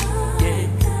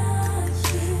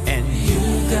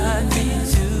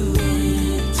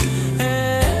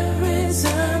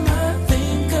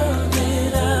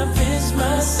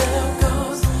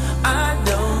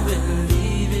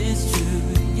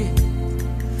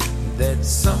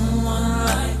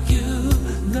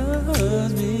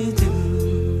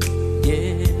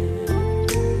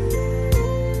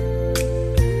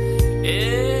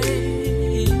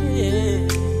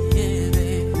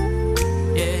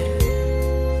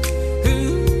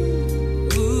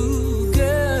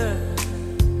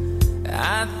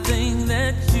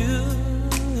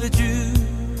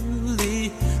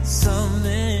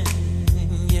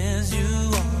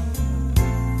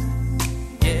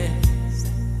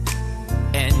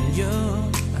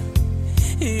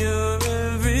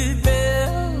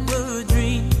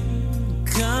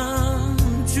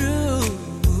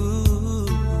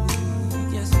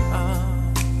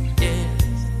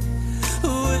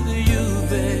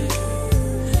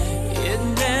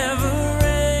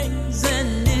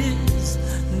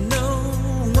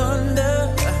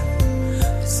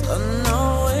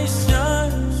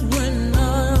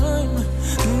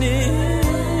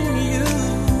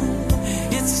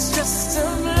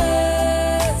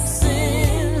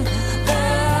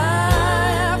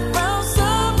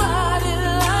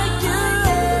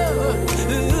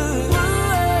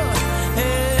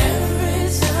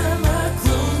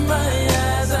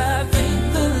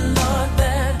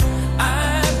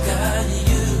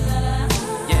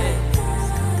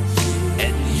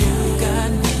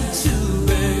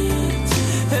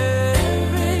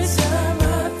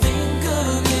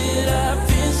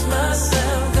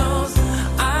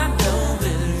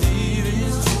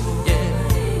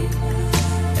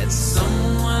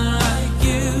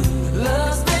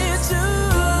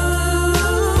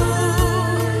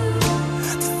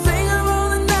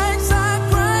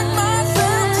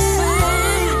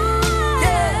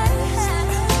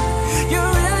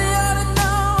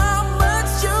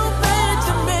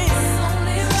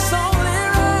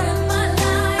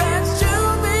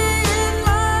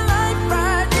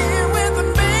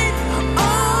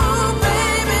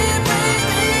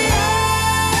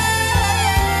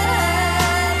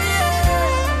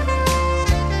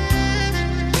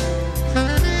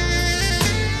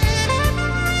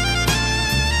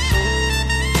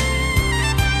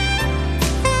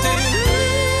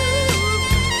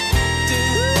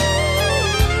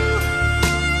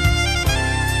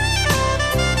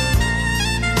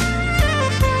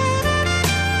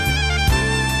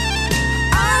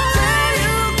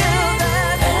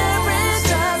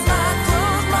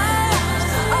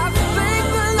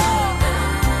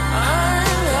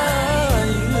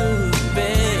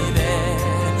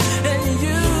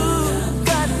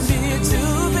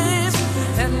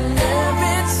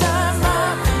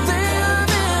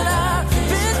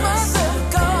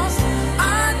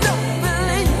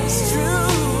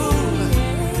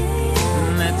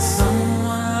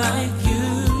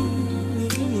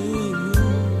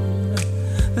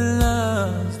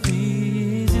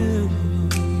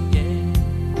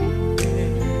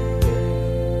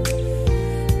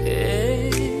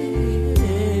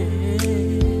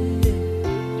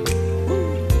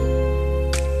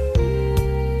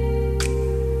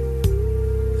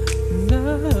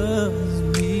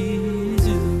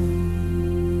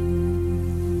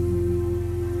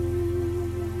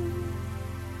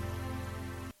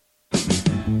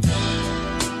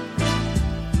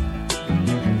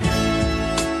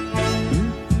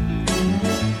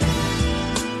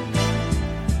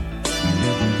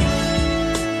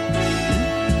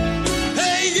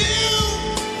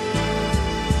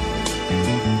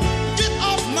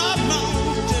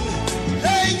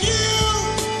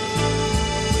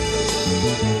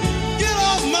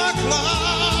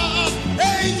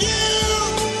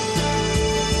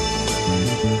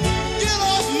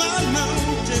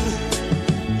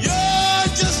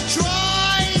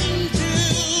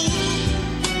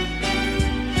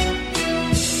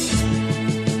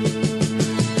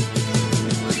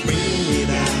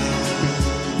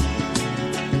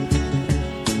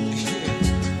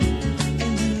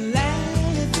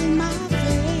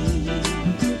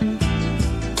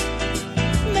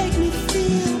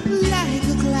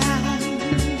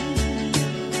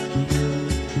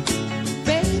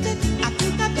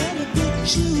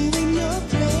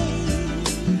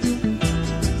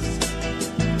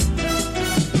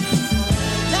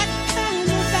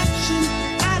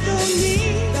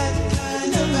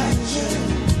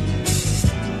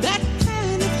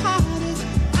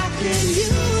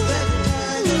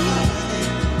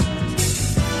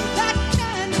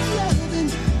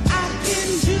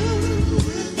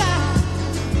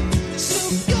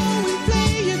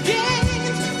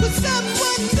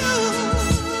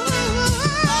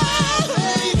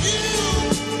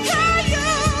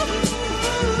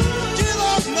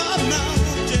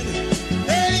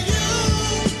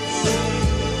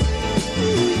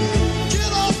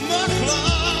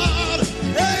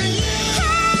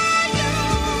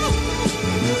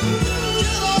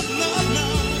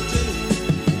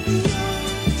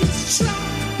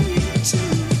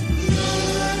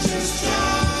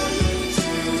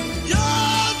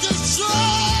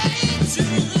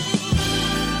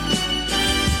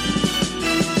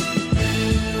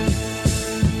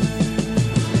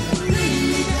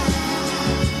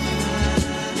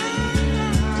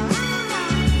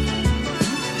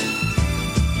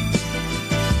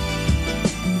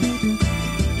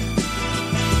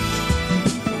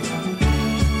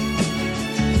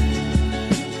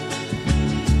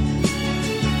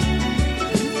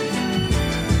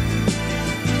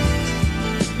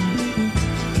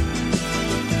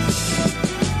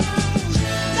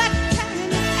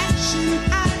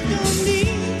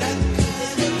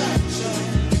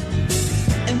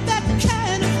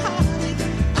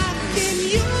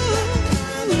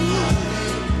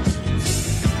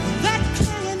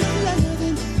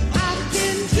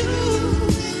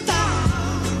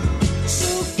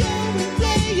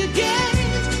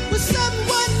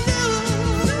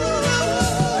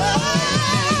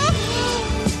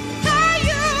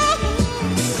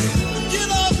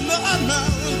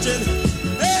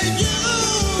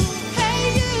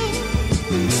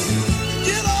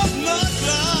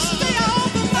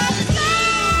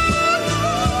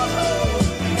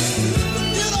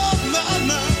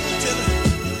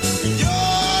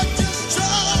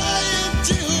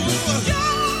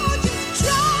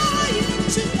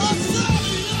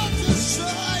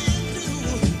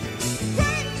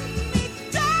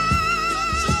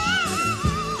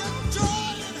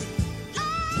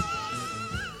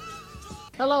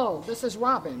 Hello, this is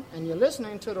Robin, and you're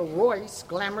listening to the Royce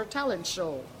Glamour Talent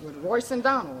Show with Royce and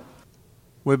Donald.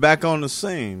 We're back on the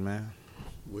scene, man.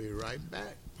 We're right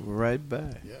back. We're right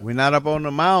back. Yeah. We're not up on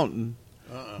the mountain,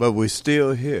 but we're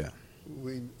still here.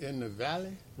 We in the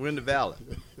valley? We're in the valley.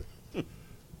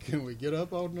 Can we get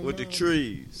up on the with mountain? the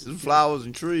trees. There's flowers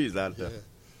and trees out there. Yeah.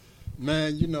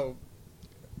 Man, you know,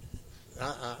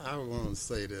 I want to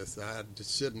say this. I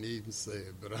shouldn't even say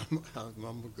it, but I'm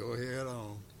going to go ahead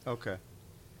on. Okay.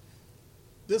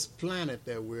 This planet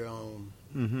that we're on,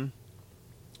 Mm-hmm.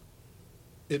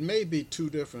 it may be two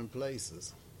different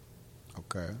places.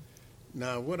 Okay.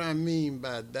 Now, what I mean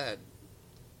by that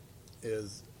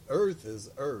is Earth is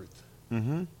Earth.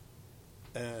 Mm-hmm.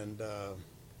 And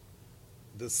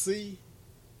the sea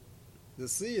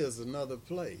is another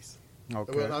place.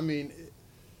 Okay. Well, I mean,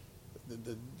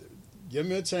 give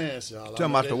me a chance, y'all. Talking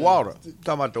about the water.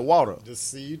 Talking about the water. The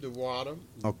sea, the water.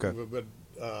 Okay. But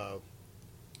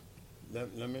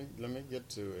let me get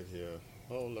to it here.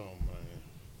 Hold on, man.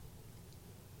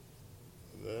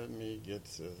 Let me get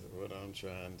to what I'm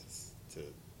trying to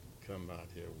come out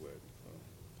here with.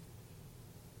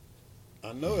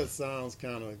 I know it sounds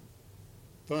kind of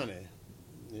funny,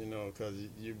 you know, because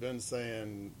you've been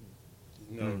saying,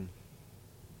 you know,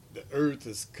 the earth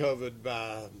is covered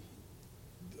by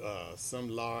some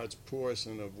large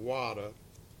portion of water,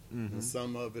 and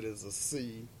some of it is a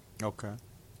sea. Okay.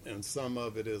 And some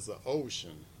of it is an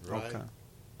ocean, right? Okay.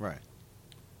 Right.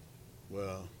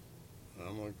 Well,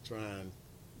 I'm going to try and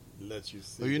let you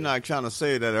see. So you're not trying to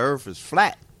say that the earth is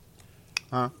flat,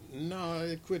 huh? No,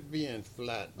 it quit being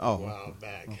flat Oh, a while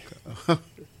back.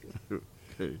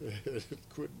 Okay. It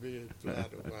quit being flat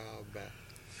a while back.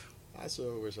 I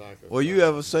sure wish I could. Well, you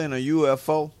ever seen a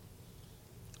UFO?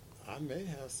 I may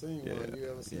have seen one.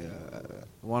 You ever seen one?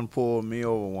 One pulled me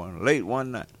over late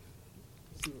one night.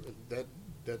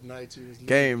 That night you was leaving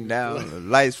Came down, the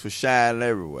lights were shining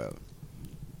everywhere.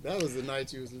 That was the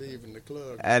night you was leaving the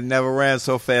club. I never ran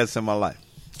so fast in my life.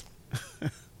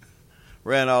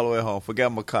 Ran all the way home,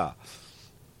 forgot my car.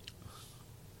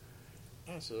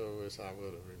 I sure wish I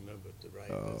would have remembered to write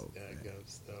this daggone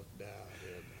stuff down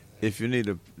here. If you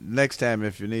need next time,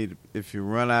 if you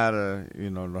run out of,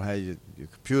 don't have your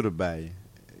computer by you,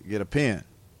 get a pen.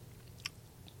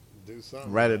 Do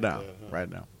something. Write it like down. that, huh? Write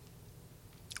it down.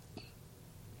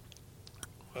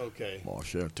 Okay. Boy,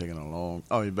 Sheriff taking a long.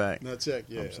 Oh, you back? Now check.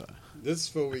 Yeah. I'm sorry. This is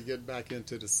before we get back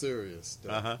into the serious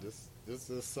stuff. Uh-huh. This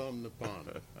is something to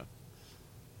ponder.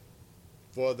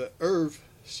 For the earth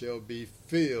shall be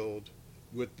filled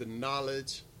with the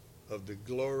knowledge of the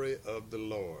glory of the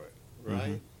Lord.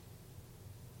 Right.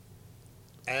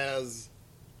 As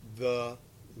the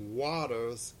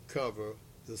waters cover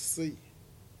the sea.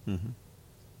 Mm-hmm.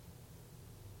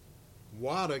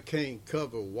 Water can't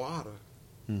cover water.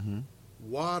 Mm-hmm.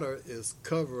 Water is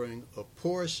covering a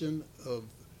portion of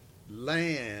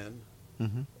land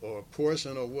or a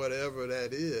portion of whatever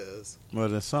that is. Well,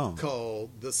 the song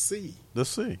called the sea. The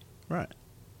sea, right?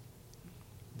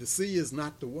 The sea is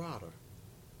not the water.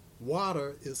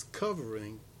 Water is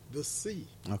covering the sea.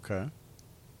 Okay.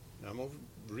 I'm going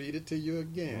to read it to you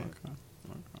again. Okay.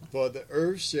 For the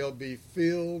earth shall be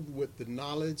filled with the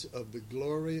knowledge of the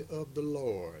glory of the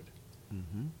Lord,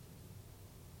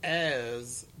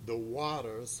 as the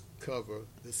waters cover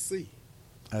the sea.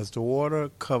 As the water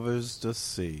covers the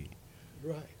sea.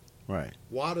 Right. Right.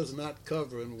 Water's not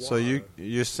covering water. So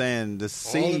you're saying the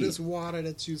sea. All of this water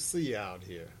that you see out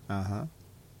here. Uh-huh.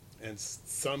 And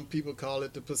some people call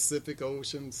it the Pacific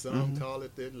Ocean, some call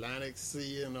it the Atlantic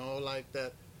Sea and all like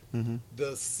that.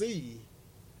 The sea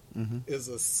is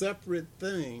a separate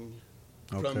thing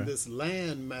from this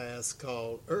landmass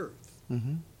called Earth.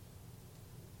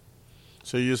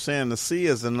 So you're saying the sea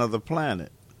is another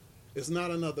planet? It's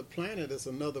not another planet. It's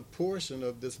another portion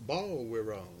of this ball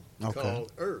we're on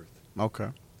called Earth. Okay.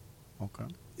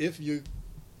 If you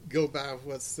go by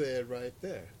what's said right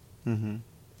there,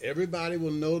 everybody will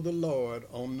know the Lord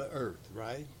on the earth,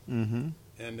 right? And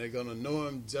they're going to know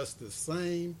him just the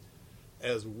same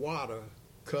as water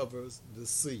covers the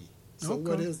sea. So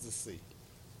what is the sea?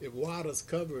 If water's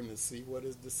covering the sea, what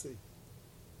is the sea?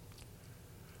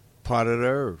 Part of the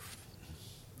earth.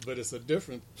 But it's a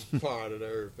different part of the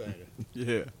earth, ain't it?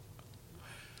 Yeah.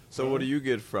 So what do you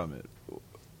get from it?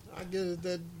 I get it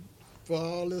that for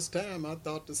all this time, I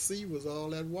thought the sea was all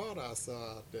that water I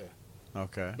saw out there.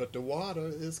 Okay. But the water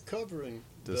is covering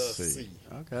the sea.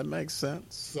 Okay, that makes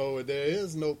sense. So there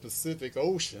is no Pacific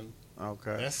Ocean.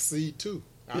 Okay. That's sea too.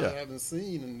 I Yeah. haven't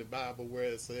seen in the Bible where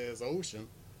it says ocean.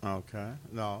 Okay.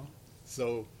 No.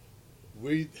 So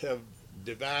we have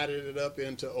divided it up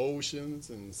into oceans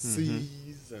and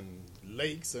seas and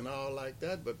lakes and all like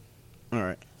that. But all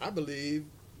right, I believe,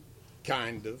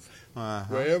 kind of,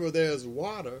 wherever there's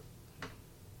water,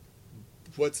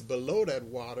 what's below that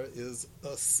water is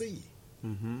a sea.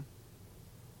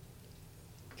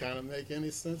 Kind of make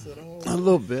any sense at all? A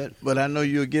little bit, but I know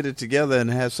you'll get it together and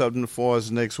have something for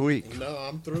us next week. No,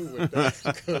 I'm through with that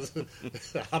because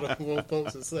I don't want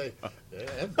folks to say,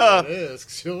 yeah, that is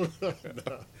sure. No.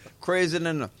 Crazy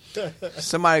than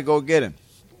somebody go get him.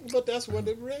 But that's what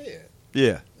it read.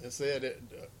 Yeah. It said,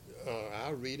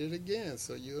 I'll read it again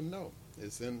so you'll know.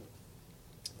 It's in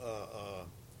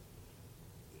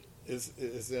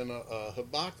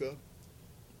Habakkuk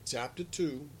chapter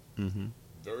 2,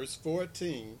 verse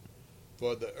 14.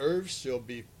 For the earth shall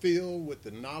be filled with the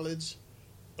knowledge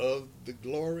of the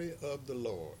glory of the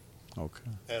Lord. Okay.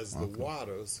 As the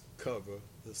waters cover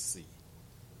the sea.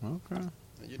 Okay.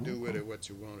 And you do with it what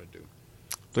you want to do.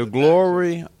 The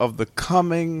glory of the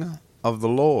coming of the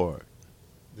Lord.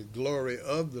 The glory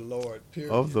of the Lord,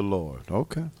 period. Of the Lord.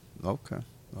 Okay. Okay.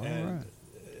 All right.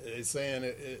 It's saying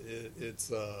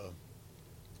it's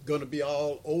going to be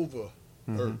all over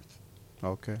Earth.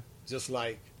 Okay. Just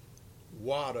like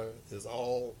water is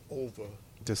all over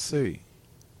the sea.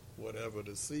 Whatever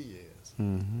the sea is.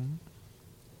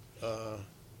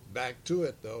 Back to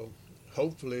it, though.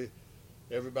 Hopefully,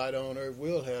 everybody on earth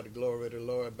will have the glory of the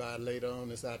Lord by later on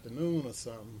this afternoon or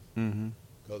something.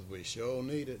 Because we sure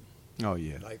need it. Oh,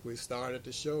 yeah. Like we started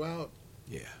the show out.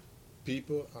 Yeah.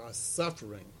 People are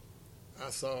suffering. I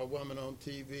saw a woman on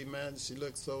TV, man. She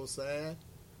looked so sad.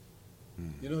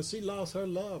 You know, she lost her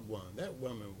loved one. That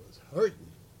woman was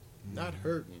hurting. Not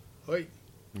hurting, hurting.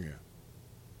 Yeah.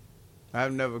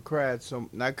 I've never cried so,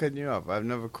 not cutting you off, I've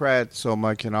never cried so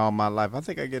much in all my life. I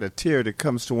think I get a tear that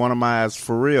comes to one of my eyes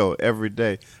for real every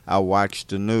day. I watch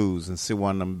the news and see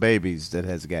one of them babies that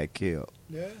has got killed.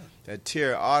 Yeah. That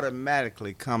tear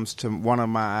automatically comes to one of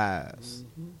my eyes.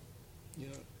 You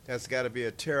know, that's got to be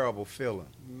a terrible feeling.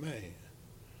 Man.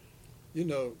 You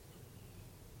know,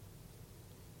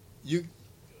 you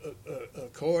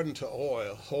according to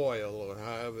Hoyle, or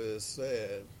however it's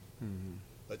said,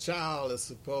 a child is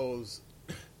supposed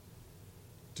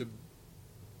to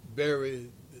bury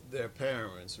their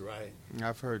parents, right?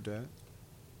 I've heard that.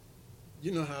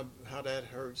 You know how that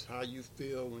hurts, how you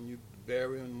feel when you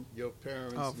burying your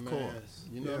parents, of man. Course.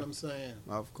 You know what I'm saying?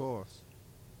 Of course.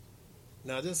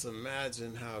 Now just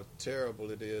imagine how terrible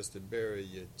it is to bury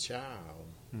your child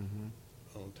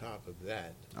on top of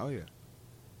that. Oh, yeah.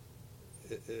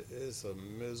 It's a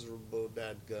miserable,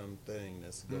 dadgum thing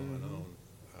that's going on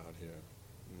out here.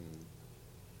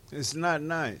 It's not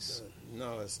nice.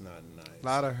 No, it's not nice. A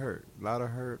lot of hurt, a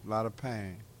lot of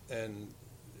pain. And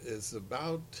it's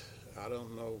about, I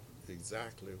don't know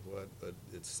exactly what, but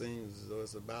it seems as though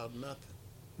it's about nothing.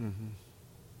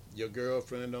 Your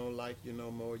girlfriend don't like you no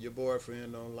more. Your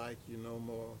boyfriend don't like you no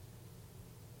more.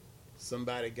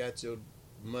 Somebody got your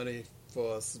money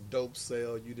for a dope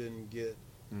sale you didn't get.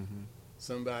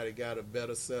 Somebody got a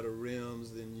better set of rims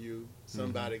than you.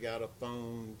 Somebody got a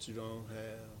phone that you don't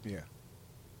have. Yeah.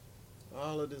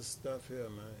 All of this stuff here,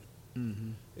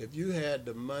 man. If you had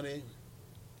the money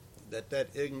that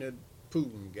ignorant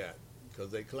Putin got, because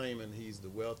they claiming he's the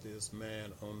wealthiest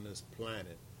man on this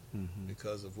planet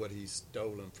because of what he's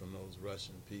stolen from those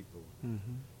Russian people.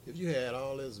 If you had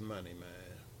all his money,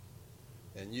 man,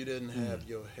 and you didn't have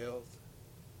your health,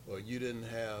 or you didn't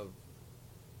have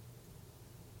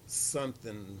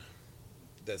something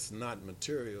that's not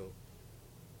material,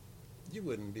 you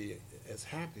wouldn't be as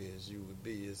happy as you would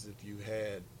be as if you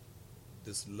had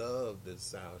this love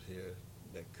that's out here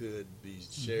that could be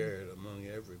shared among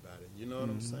everybody. You know what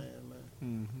I'm saying,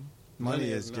 man?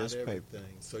 Money is not just everything.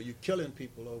 paper. So you're killing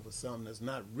people over something that's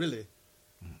not really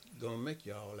going to make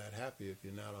you all that happy if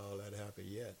you're not all that happy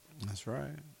yet. That's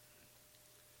right.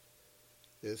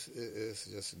 It's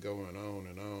just going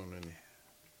on. And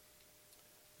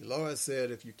the Lord said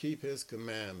if you keep his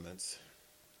commandments,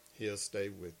 he'll stay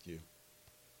with you.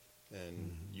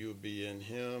 And you'll be in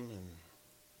him, and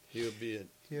he'll be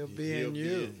in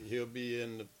you. He'll be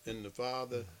in the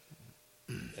Father,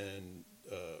 and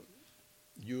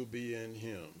you'll be in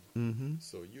him.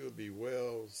 So you'll be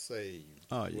well saved.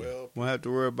 Oh, yeah. Well, won't have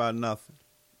to worry about nothing.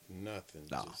 Nothing.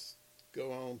 No. Just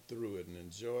go on through it and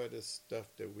enjoy this stuff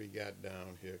that we got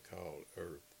down here called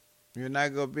Earth. You're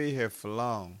not going to be here for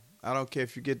long. I don't care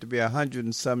if you get to be 100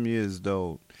 and some years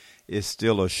old. It's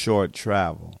still a short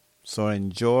travel. So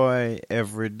enjoy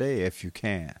every day if you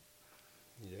can.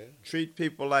 Yeah. Treat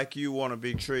people like you want to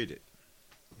be treated.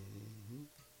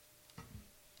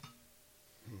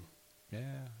 Yeah.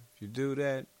 If you do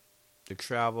that, to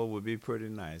travel would be pretty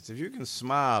nice. If you can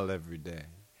smile every day,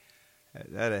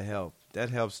 that'll help. That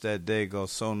helps that day go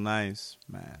so nice,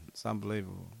 man. It's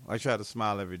unbelievable. I try to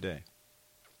smile every day.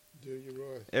 Do you,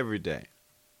 Roy? Every day.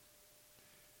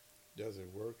 Does it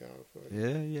work out for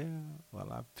you? Yeah. Well,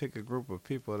 I pick a group of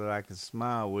people that I can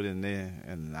smile with in there,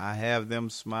 and I have them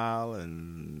smile,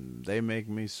 and they make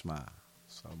me smile.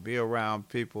 So be around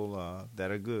people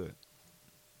that are good.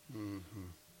 Mm-hmm.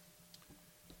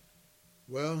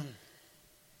 Well,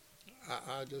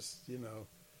 I just,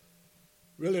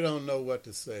 really don't know what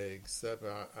to say, except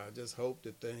I just hope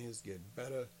that things get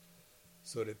better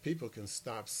so that people can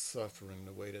stop suffering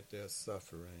the way that they're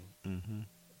suffering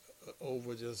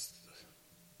over just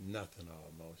nothing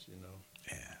almost,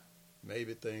 Yeah.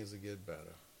 Maybe things will get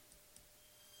better.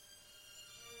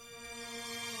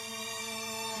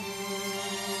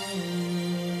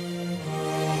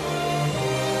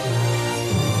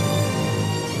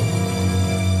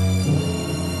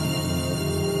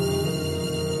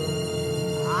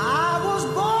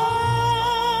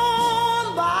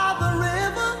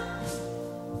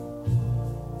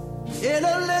 In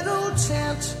a little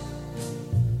tent,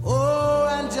 oh,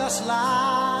 and just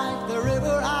like the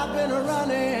river I've been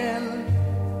running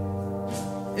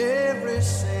ever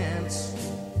since.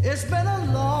 It's been a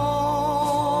long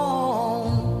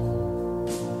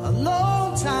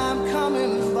time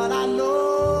coming, but I know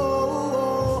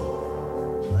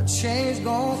a change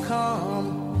gonna come.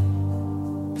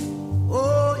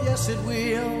 Oh, yes it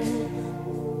will.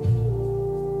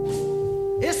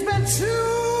 It's been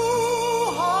too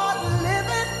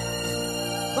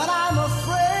but I'm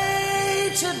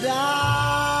afraid to die,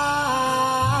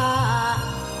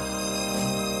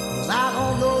 'cause I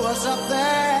don't know what's up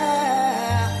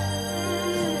there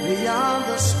beyond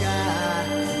the sky.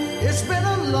 It's been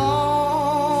a long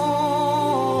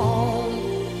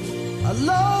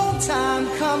time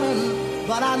coming,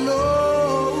 but I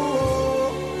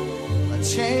know a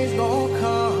change gonna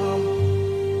come.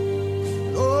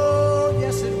 Oh,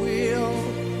 yes it will.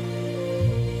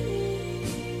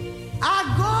 I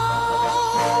go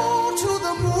to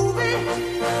the movie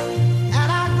and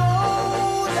I go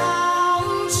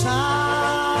downtown.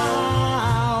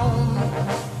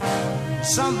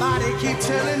 Somebody keep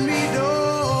telling me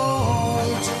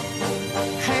don't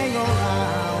hang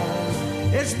around.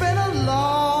 It's been a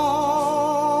long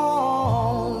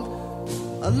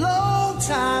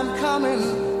time coming,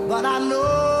 but I know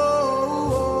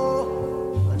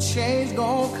a change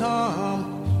gonna come.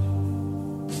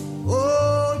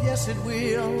 Oh, yes it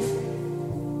will.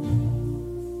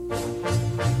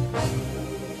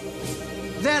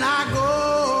 Then I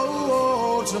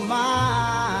go to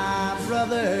my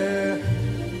brother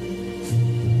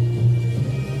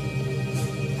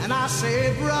and I say,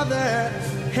 brother,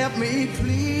 help me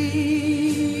please.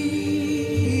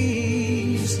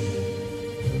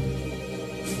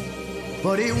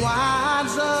 But he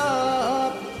winds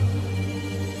up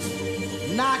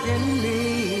knocking me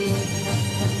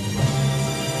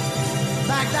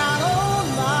back down on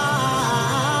my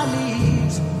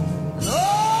knees.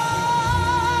 Oh,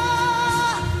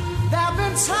 there've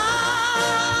been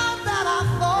times that I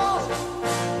thought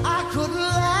I couldn't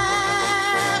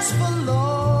last for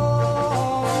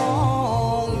long,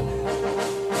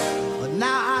 but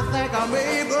now I think I'm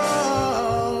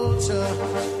able to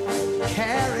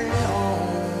carry on.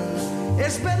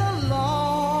 It's been a long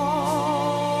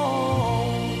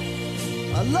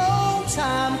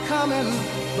time coming,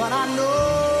 but I know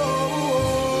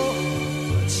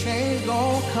a change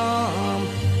gonna come.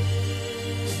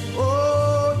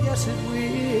 Oh, yes it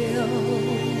will.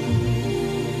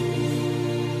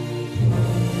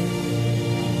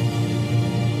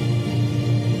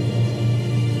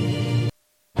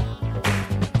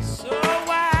 So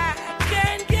I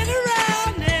can't get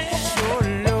around it. So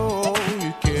low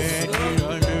you can't get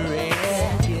under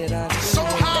it. So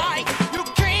high you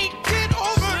can't get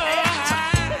over it.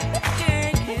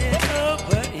 Can't get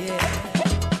over it.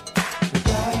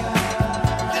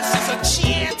 This is a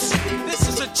chance. This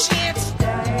is a chance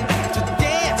to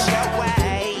dance your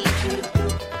way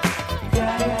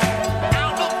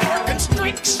out of your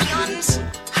constrictions.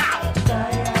 How?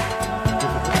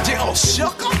 Dill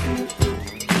shook 'em.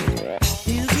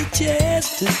 Here's a chance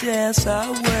to dance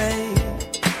our way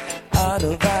out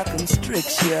of our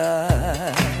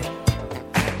constriction.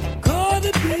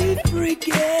 Gonna be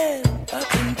freaking up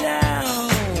and down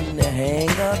the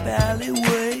hang-up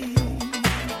alleyway.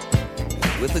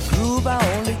 With a groove I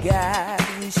only got,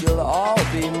 we shall all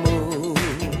be moved.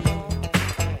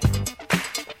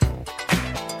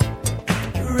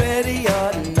 Ready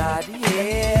or not,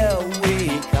 here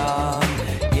we come,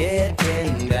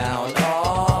 getting down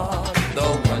on the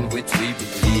one which we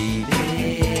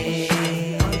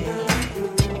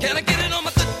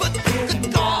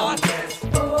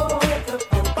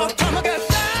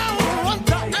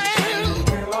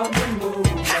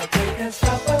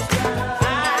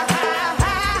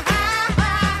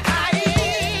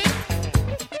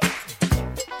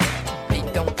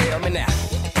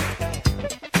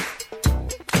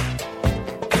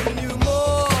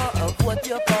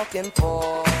looking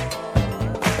for.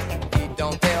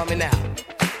 Don't tell me now.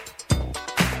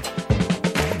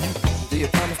 Do you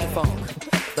promise the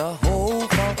funk? The whole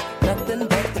funk, nothing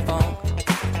but the funk.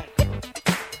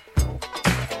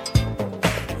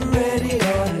 Ready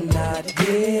or not,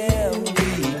 here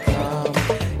we come.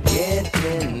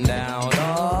 Getting down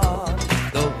on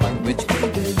the one which we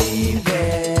believe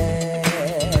in.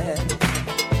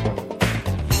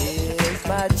 Here's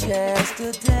my chance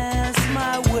to dance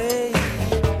my way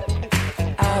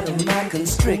out of my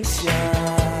constriction.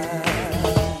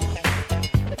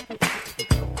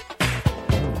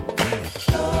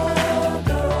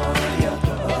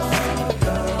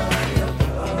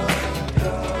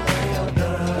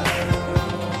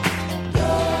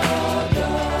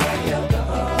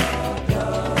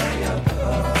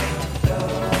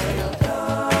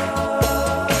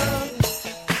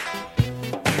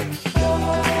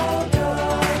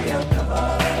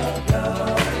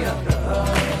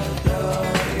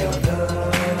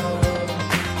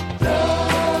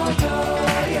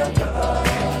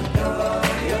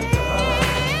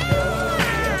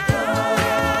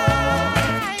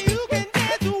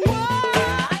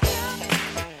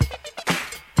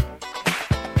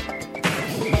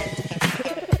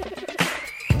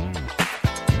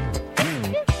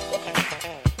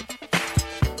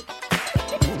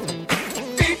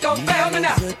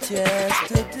 Just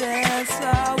to dance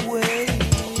our way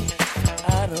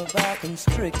out of our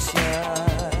constriction.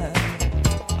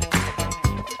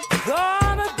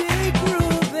 Gonna be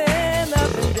grooving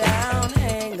up and down,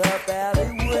 hang up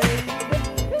alleyway.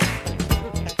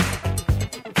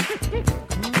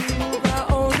 Groove our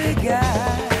only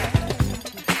guide.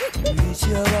 We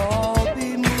shall all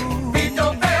be moved. Beat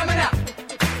don't fail me now.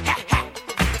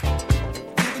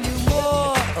 Giving you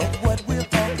more of what we're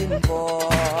talking for.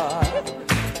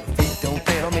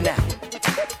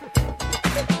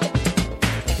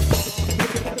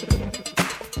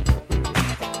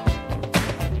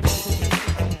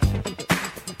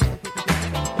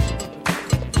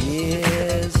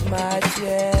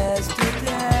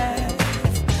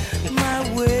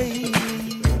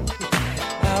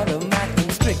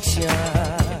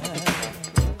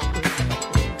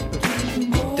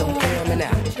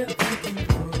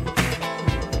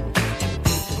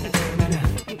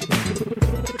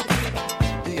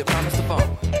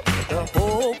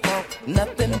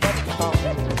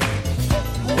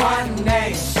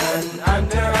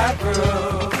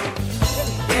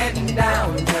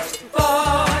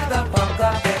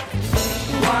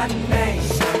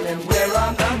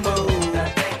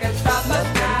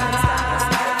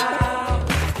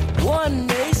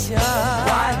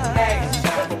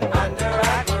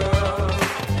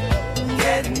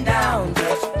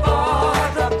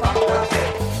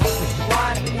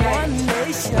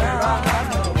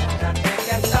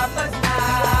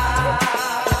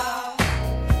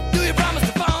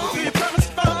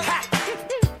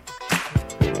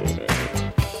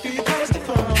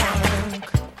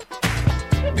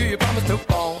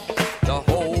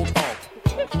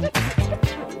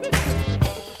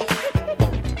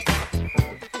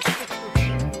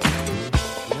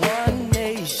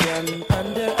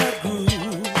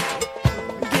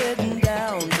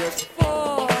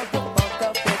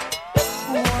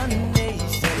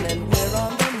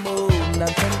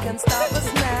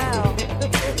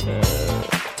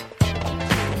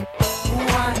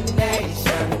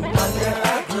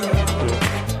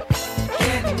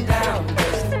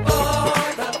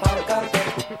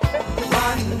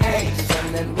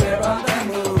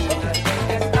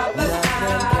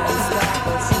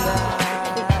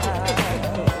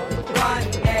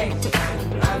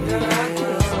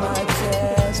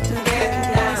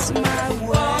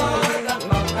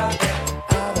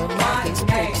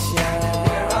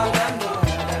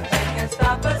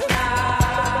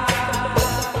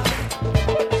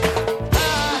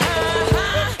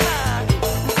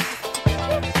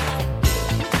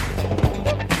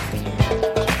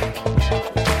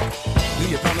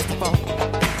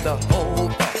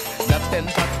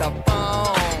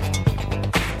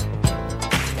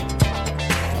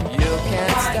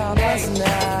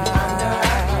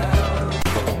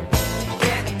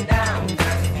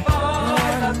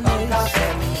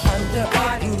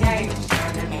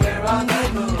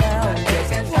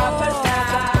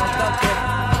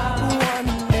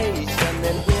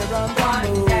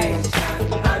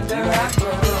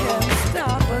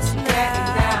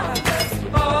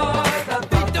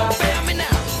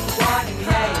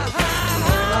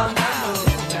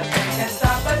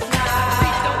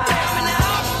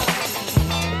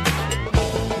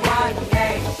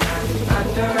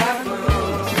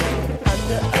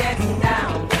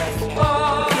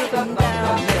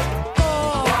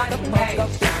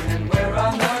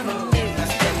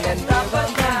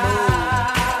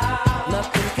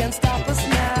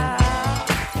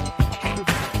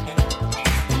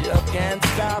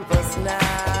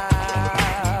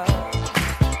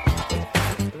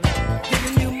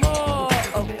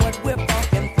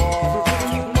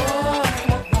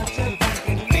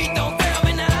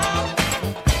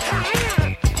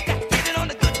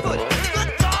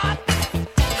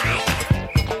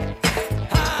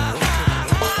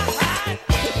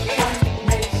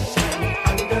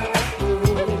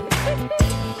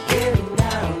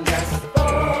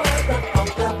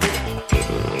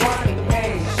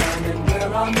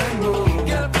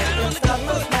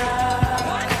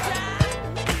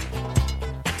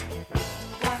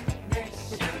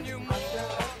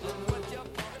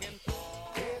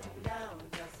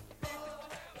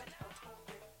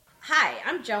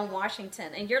 I'm Joan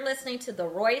Washington, and you're listening to the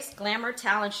Royce Glamour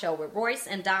Talent Show with Royce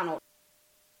and Donald.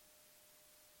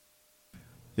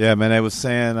 Yeah, man, they was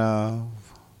saying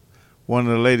one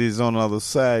of the ladies on the other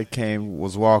side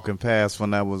was walking past when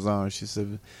that was on. She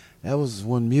said, that was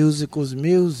when music was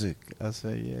music. I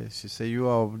said, yeah. She said, you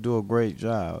all do a great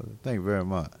job. Thank you very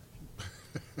much.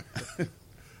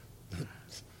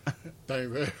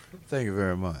 Thank you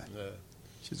very much. Yeah.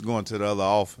 She's going to the other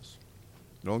office.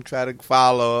 Don't try to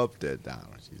follow her up there, Donald.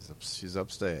 She's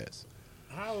upstairs.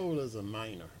 How old is a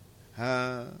minor?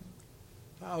 Huh?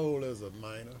 How old is a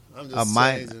minor? I'm just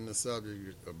changing the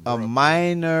subject. A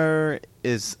minor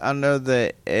is under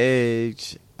the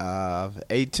age of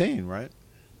 18, right?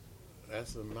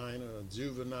 That's a minor, a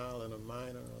juvenile and a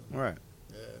minor. Right.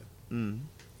 Yeah. Mm-hmm.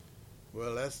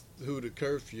 Well, that's who the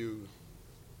curfew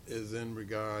is in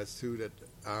regards to that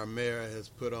our mayor has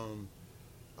put on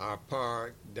our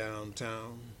park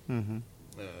downtown, mm-hmm.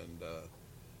 and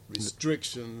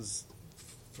restrictions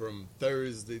from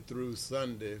Thursday through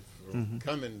Sunday from mm-hmm.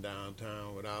 coming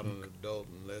downtown without an adult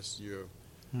unless you're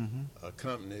mm-hmm.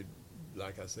 accompanied,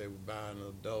 like I say, by an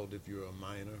adult if you're a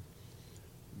minor.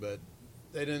 But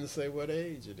they didn't say what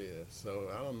age it is, so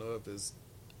I don't know if it's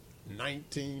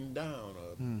 19 down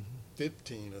or mm-hmm.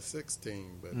 15 or 16.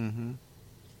 But mm-hmm.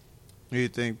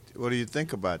 What do you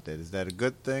think about that? Is that a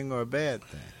good thing or a bad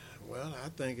thing? Well, I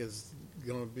think it's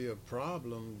going to be a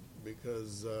problem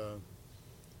because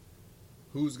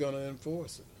who's going to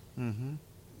enforce it? Mm-hmm.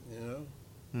 You know?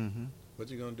 Mm-hmm. What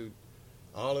you going to do?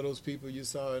 All of those people you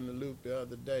saw in the loop the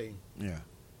other day, yeah.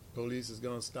 Police is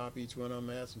going to stop each one of them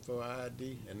asking for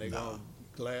ID, and they're going to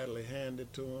gladly hand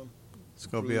it to them. It's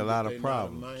going to be a lot of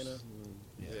problems. Minor.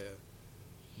 Yeah.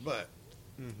 But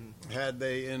had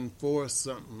they enforced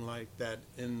something like that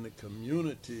in the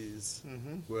communities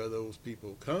mm-hmm. where those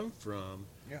people come from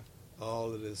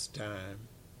all of this time,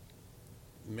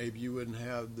 maybe you wouldn't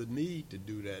have the need to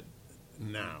do that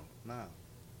now.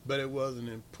 But it wasn't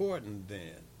important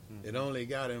then. Mm-hmm. It only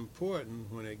got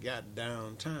important when it got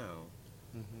downtown.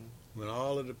 Mm-hmm. When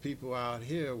all of the people out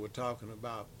here were talking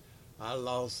about, I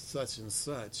lost such and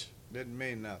such. Didn't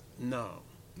mean nothing. No.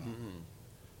 Mm-hmm.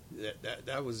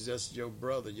 That was just your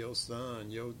brother, your son,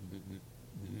 your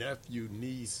nephew,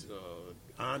 niece,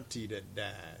 auntie that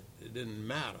died. It didn't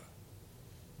matter.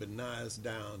 But now it's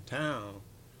downtown.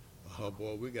 Oh,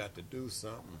 boy, we got to do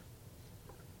something.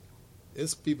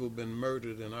 It's people been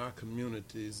murdered in our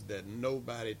communities that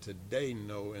nobody today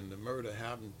know, and the murder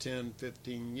happened 10,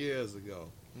 15 years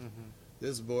ago. Mm-hmm.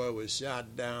 This boy was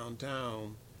shot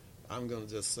downtown, I'm going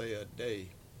to just say a day,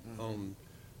 on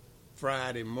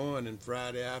Friday morning,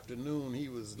 Friday afternoon. He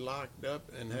was locked up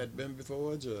and had been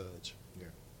before a judge. Yeah.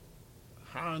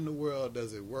 How in the world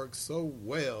does it work so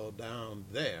well down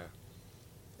there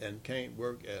and can't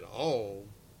work at all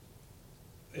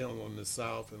on the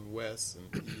south and west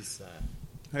and east side?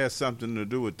 It has something to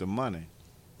do with the money.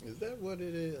 Is that what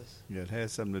it is? Yeah, it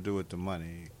has something to do with the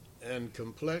money. And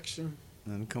complexion?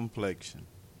 And complexion.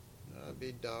 I'd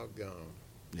be doggone.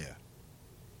 Yeah.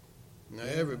 Now,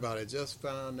 everybody just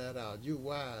found that out. You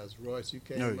wise, Royce. You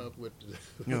came up with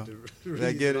the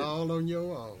reason all on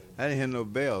your own. I didn't hear no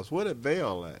bells. Where the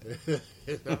bell at?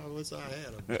 I wish I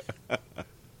had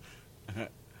them.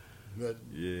 But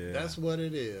that's what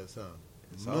it is, huh?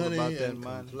 It's money all about that and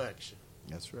money. Complexion.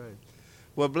 That's right.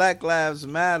 Well, Black Lives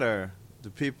Matter, the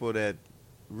people that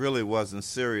really wasn't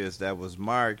serious, that was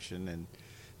marching and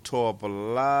tore up a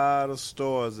lot of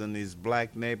stores in these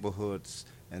black neighborhoods,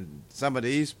 and some of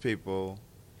these people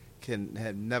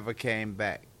had never came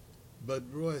back. But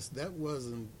Royce, that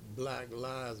wasn't Black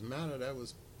Lives Matter. That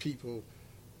was people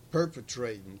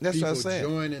perpetrating. That's people what I said.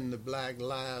 Joining the Black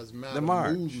Lives Matter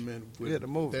movement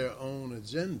with their own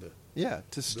agenda. Yeah,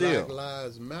 to steal. Black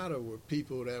Lives Matter were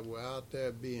people that were out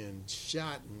there being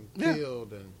shot and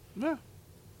killed, and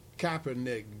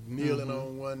Kaepernick kneeling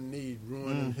on one knee,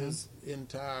 ruining his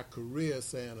entire career,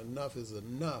 saying enough is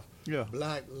enough. Yeah.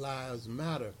 Black Lives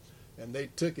Matter. And they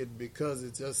took it because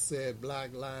it just said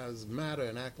Black Lives Matter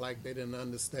and act like they didn't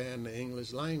understand the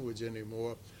English language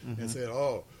anymore, and said,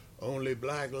 oh, only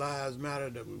Black Lives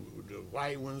Matter, the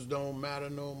white ones don't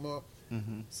matter no more.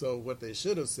 So what they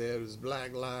should have said is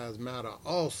Black Lives Matter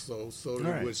also, so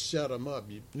it would shut them up.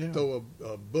 You throw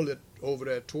a bullet over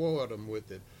there toward them with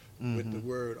it, with the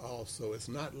word also. It's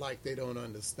not like they don't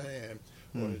understand,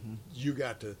 or you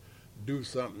got to do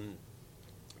something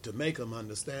to make them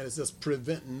understand. It's just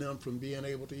preventing them from being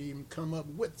able to even come up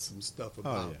with some stuff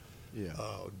about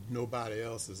nobody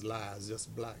else's lives,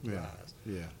 just black lives.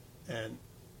 Yeah. And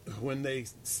when they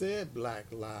said Black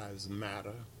Lives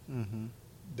Matter,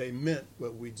 they meant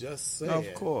what we just said.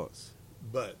 Of course.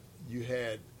 But you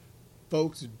had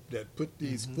folks that put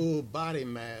these full body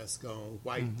masks on,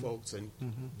 white folks, and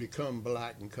become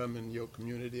black and come in your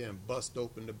community and bust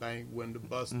open the bank window,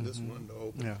 bust this window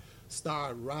open,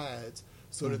 start riots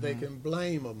so that they can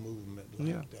blame a movement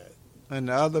like that. And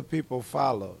the other people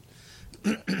followed.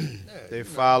 They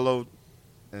followed,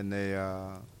 and they,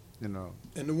 And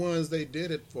the ones they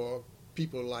did it for,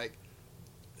 people like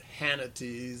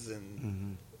Hannity's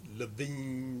and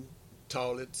Levine,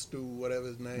 Toilet Stew, whatever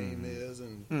his name is,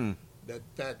 and that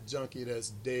fat junkie that's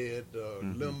dead,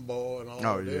 Limbaugh and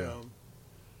all of them.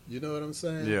 You know what I'm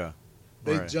saying? Yeah.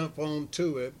 They jump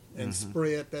onto it and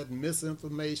spread that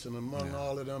misinformation among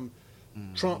all of them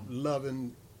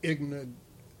Trump-loving, ignorant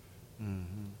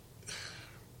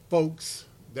folks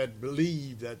that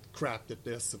believe that crap that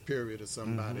they're superior to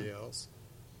somebody else,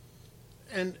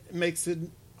 and makes it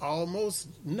almost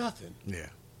nothing. Yeah.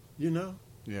 You know?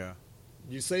 Yeah.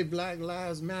 You say Black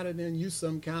Lives Matter, then you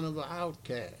some kind of an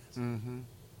outcast.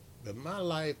 But my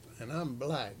life, and I'm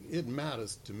black, it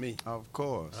matters to me. Of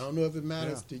course. I don't know if it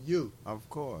matters to you. Of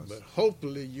course. But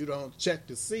hopefully you don't check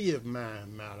to see if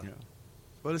mine matter. Yeah.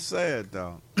 But it's sad,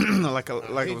 though. like I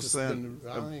was saying.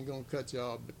 I ain't going to cut you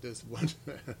off but this one.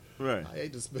 Right. I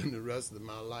hate to spend the rest of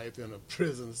my life in a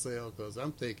prison cell because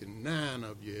I'm taking 9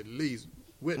 of you at least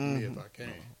with me if I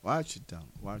can. Watch it, though.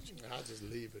 Watch it. I'll just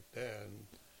leave it there and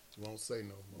won't say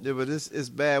no more. Yeah, but it's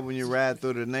bad when you ride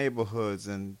through the neighborhoods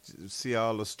and see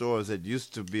all the stores that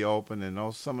used to be open,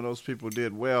 and some of those people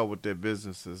did well with their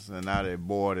businesses, and now they're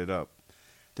boarded up.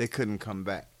 They couldn't come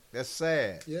back. That's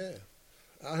sad. Yeah.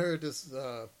 I heard this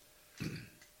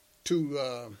two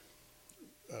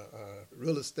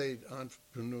real estate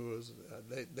entrepreneurs,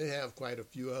 they have quite a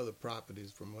few other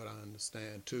properties from what I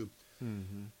understand, too.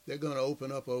 They're going to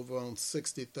open up over on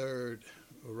 63rd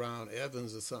around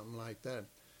Evans or something like that.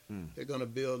 They're going to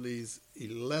build these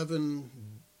 11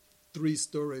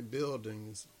 three-story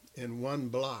buildings in one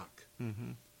block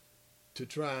to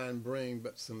try and bring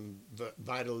some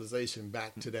vitalization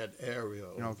back to that area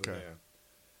over there.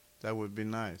 That would be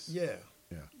nice. Yeah.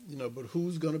 Yeah. But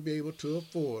who's going to be able to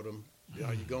afford them?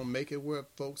 Are you going to make it where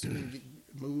folks can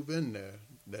move in there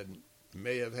that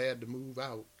may have had to move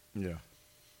out? Yeah.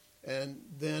 And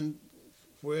then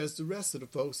where's the rest of the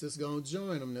folks that's going to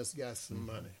join them that's got some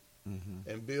money?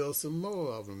 And build some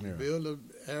more of them. Yeah. Build the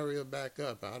area back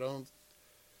up. I don't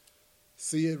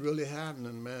see it really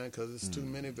happening, man, because it's too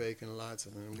many vacant lots,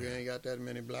 and we ain't got that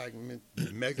many black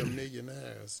mega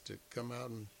millionaires to come out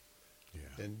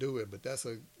and do it. But that's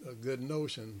a good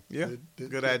notion. Yeah,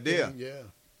 good idea.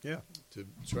 Yeah. To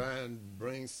try and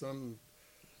bring some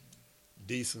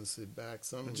decency back.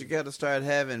 But you got to start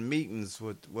having meetings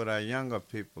with our younger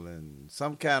people in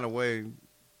some kind of way.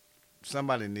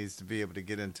 Somebody needs to be able to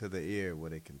get into the ear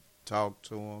where they can talk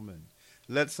to them and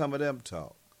let some of them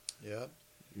talk. Yeah.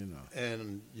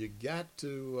 And you got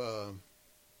to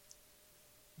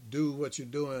do what you're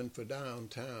doing for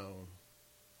downtown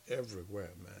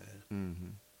everywhere,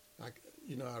 man.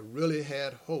 I really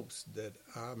had hopes that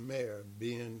our mayor,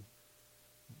 being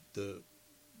the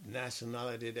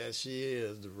nationality that she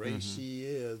is, the race she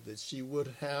is, that she would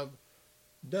have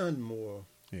done more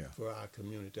for our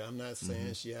community. I'm not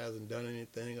saying she hasn't done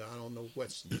anything. I don't know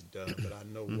what she's done, but I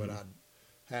know what I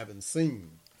haven't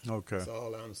seen. Okay. That's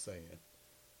all I'm saying.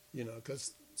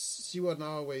 Because she wasn't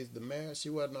always the mayor. She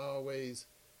wasn't always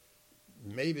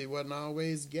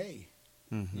gay.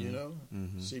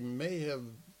 She may have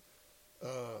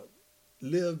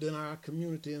lived in our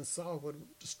community and saw what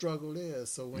the struggle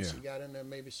is. So when she got in there,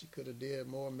 maybe she could have did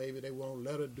more. Maybe they won't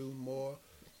let her do more.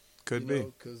 Could be.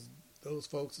 Because those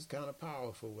folks is kind of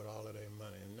powerful with all of their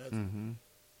money. And that's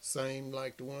same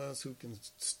like the ones who can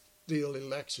steal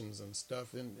elections and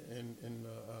stuff in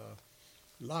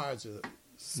larger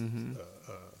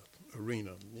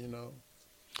arena,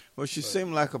 Well, she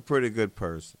seemed like a pretty good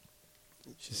person.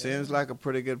 She seems like a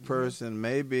pretty good person.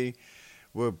 Maybe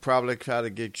we'll probably try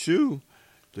to get you.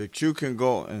 That you can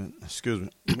go and, excuse me,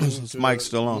 this mic's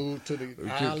still on. Move to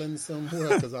the island somewhere,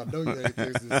 because I know you ain't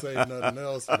fixing to say nothing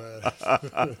else,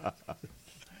 man.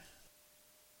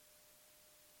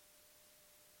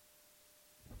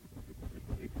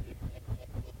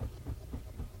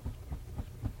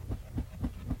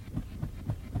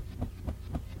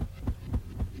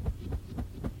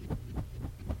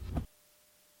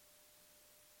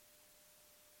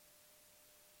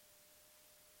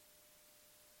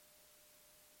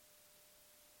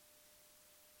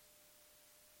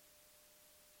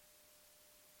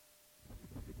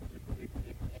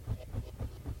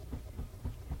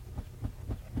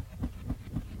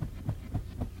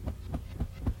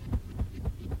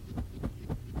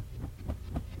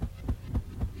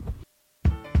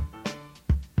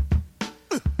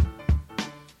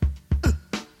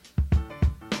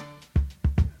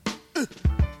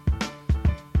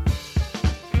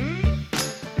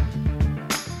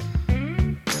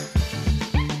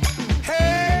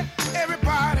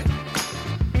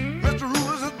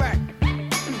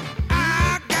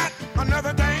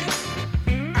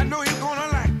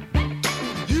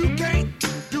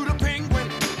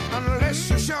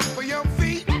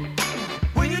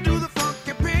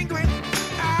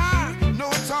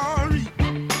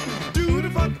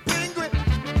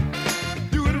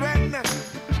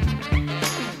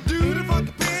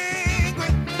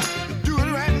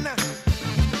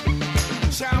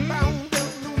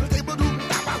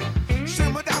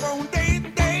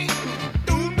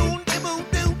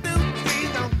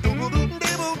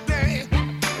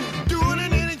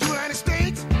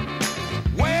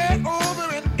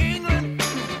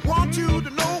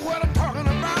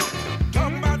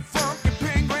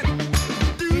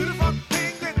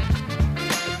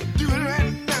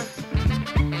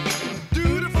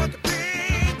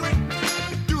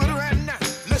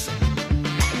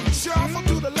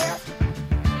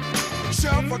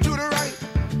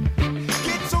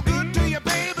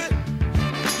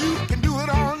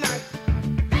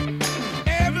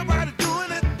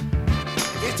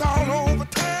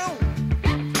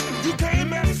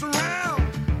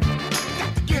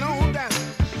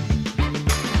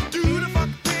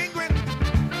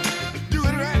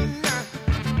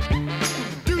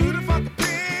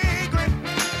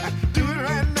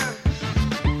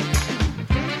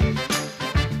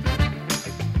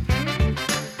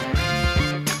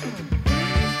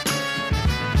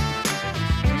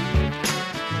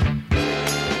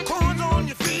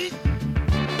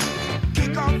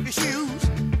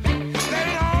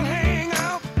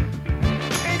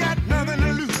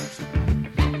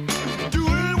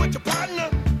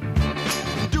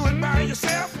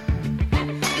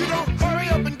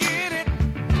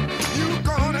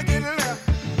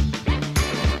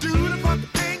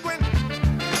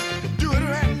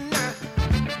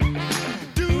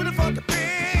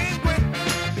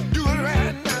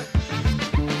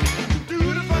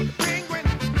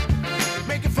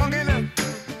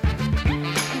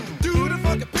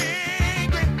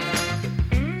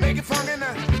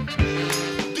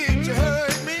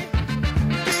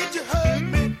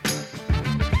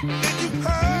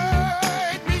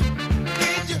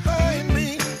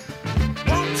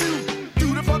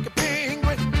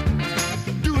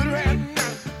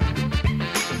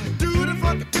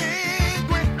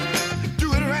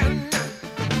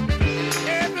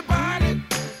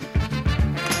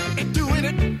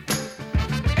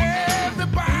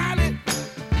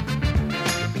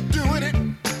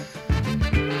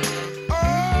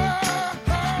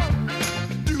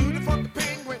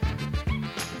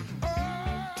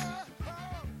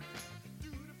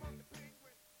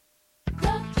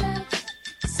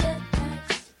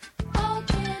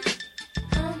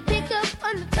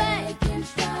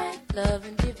 love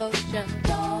and devotion.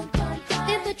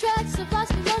 If the tracks have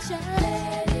lost emotion,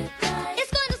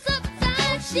 it's going to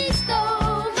subside. She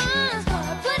stole my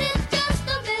heart, but it's just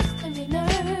a misdemeanor.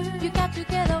 You got to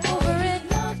get over it.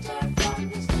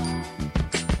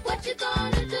 What you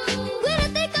gonna do? When I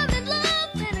think I'm in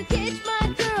love and I catch my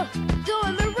girl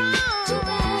doing me wrong,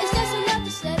 it's just enough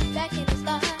to set it back in the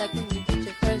style. Like when you get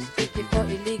your first ticket for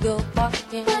illegal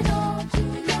parking. But don't you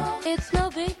know it's no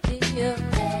big deal?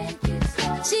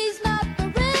 She's not for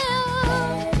real.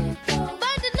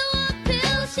 But the new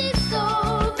appeal, she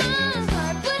sold my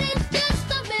heart, but it's just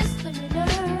a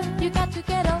misdemeanor. You got to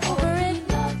get over it.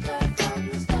 Loved her from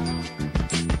the start.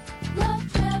 Love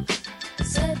traps,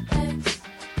 setbacks,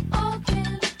 all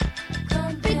can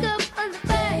come pick up on the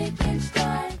fake and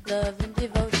strike. Love and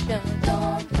devotion.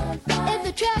 If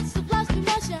the tracks have lost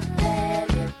emotion,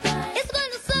 it's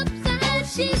gonna subside.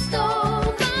 She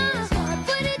stole my heart,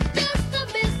 but it's just a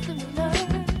misdemeanor.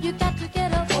 You got to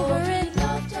get over it.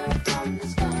 Loved her from the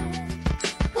start.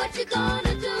 What you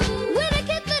gonna do? When I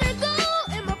can't let her go,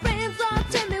 and my friends all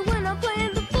tell me when I'm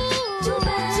playing the fool. Too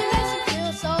bad. She makes me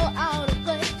feel so out of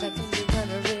place. Like when you run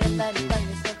a red light and find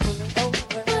yourself pulling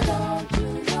over. But don't you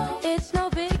know it's no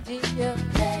big deal?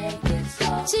 Take it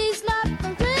slow. She's not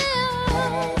for real.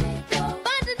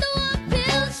 But the new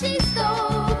appeal, she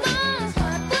stole my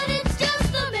heart, but it's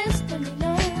just a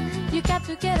misdemeanor. You got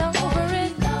to get over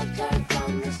it. Loved her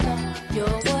from the start. You're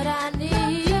what I need.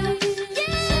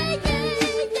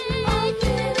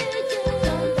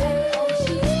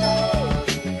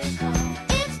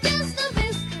 It's just a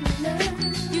misdemeanor.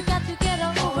 You got to get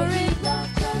over it.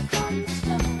 Loved her from the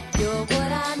start. You're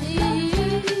what I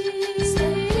need.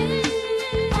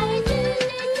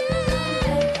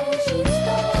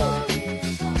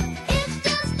 It's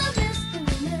just a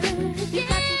misdemeanor. You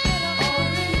got to get over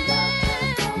it.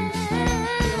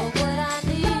 You're what I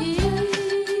need.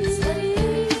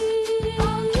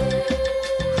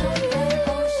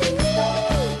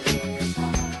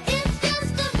 It's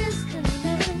just a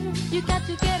misdemeanor. You got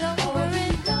to get over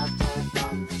it.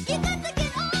 You got to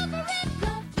get over it.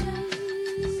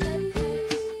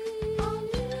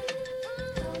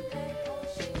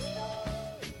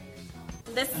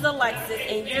 This is Alexis,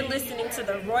 and you're listening to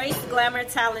the Royce Glamour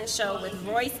Talent Show with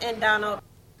Royce and Donald.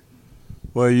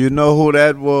 Well, you know who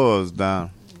that was,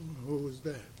 Don. Who was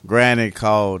that? Granny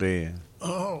called in.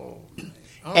 Oh.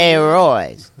 Hey,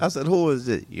 Royce. I said, who is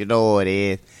it? You know what it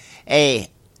is. Hey,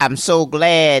 I'm so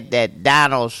glad that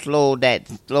Donald slowed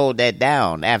that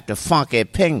down after Funky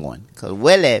Penguin. Because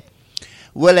Willie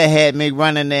had me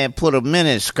running there and put a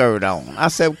mini skirt on. I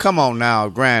said, come on now,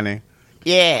 Granny.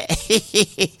 Yeah.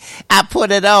 I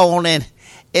put it on and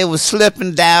it was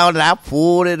slipping down and I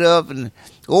pulled it up and,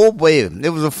 oh, baby,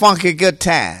 it was a funky good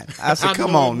time. I said,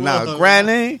 come on now,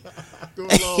 Granny. Go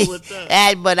along with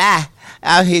that. But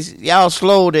y'all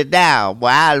slowed it down.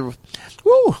 Well,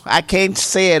 I can't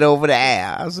say it over the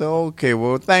air. I said, okay,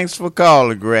 well, thanks for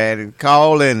calling, Granny.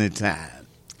 Call anytime.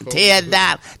 Tell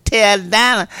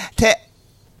Donna.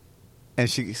 And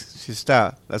she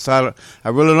stopped. That's all. I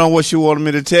really don't know what she wanted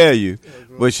me to tell you,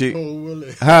 but she. Oh,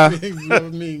 Willie. Huh?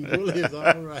 Willie is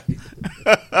all right.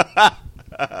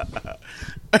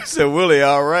 I said, Willie,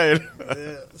 all right.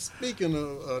 Yeah. Speaking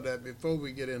of that, before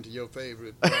we get into your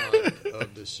favorite part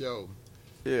of the show,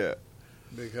 yeah,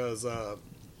 because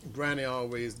Granny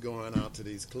always going out to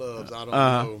these clubs. I don't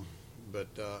know, but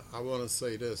I want to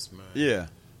say this, man. Yeah.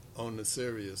 On the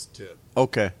serious tip.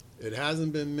 Okay. It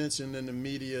hasn't been mentioned in the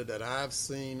media that I've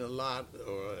seen a lot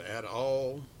or at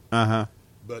all.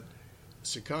 But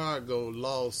Chicago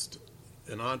lost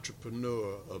an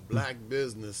entrepreneur, a black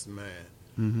businessman,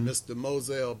 Mr.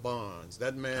 Moselle Barnes.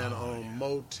 That man owned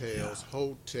motels,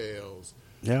 hotels,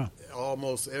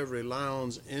 almost every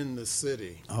lounge in the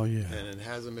city. Oh, yeah. And it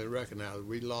hasn't been recognized.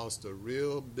 We lost a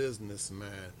real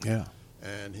businessman. Yeah.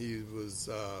 And he was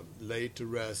laid to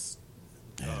rest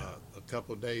a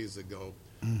couple days ago.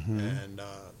 And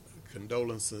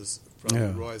condolences from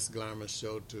the Royce Glamour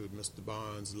Show to Mr.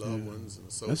 Barnes' loved ones and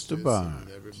associates and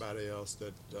everybody else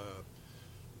that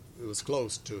was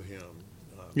close to him.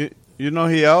 You know,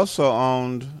 he also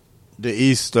owned the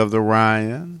east of the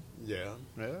Ryan. Yeah.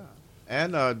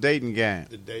 And Dayton Gang.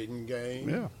 The Dayton Gang.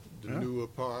 Yeah. The new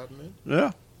apartment.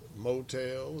 Yeah.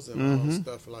 Motels and all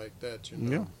stuff like that, you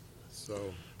know. Yeah.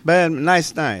 So. Man,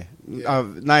 nice guy.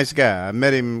 Nice guy. I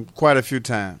met him quite a few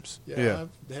times. Yeah.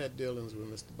 I've had dealings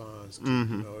with Mr. Barnes, too.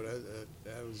 You know,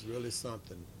 that was really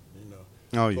something, you know.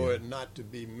 For it not to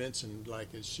be mentioned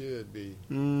like it should be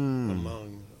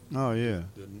among the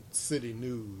city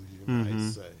news, you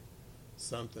might say.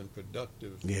 Something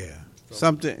productive. Yeah.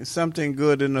 Something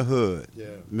good in the hood.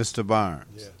 Yeah. Mr.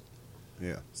 Barnes. Yeah.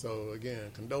 Yeah. So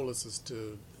again, condolences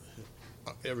to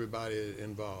everybody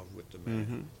involved with the man.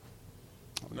 Mm-hmm.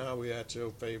 Now we're at your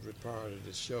favorite part of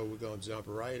the show. We're going to jump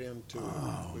right into it.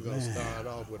 We're going to start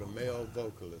off with a male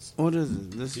vocalist. What is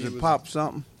it? This is a pop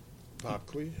something? Pop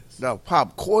quiz. No,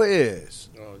 pop quiz.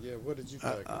 Oh, yeah. What did you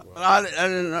think it was? I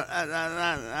didn't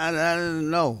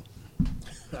know.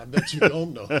 I bet you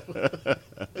don't know.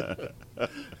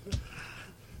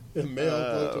 The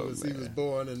male vocalist, he was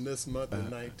born in this month in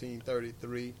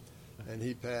 1933, and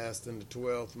he passed in the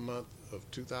 12th month of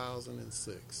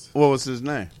 2006. What was his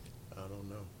name? I don't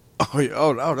know.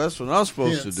 Oh, that's what I'm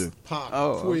supposed to do. Pop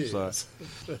I'm quiz. sorry.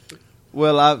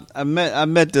 Well, I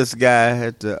met this guy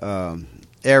at the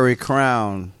Airy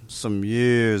Crown some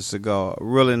years ago. A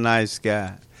really nice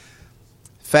guy.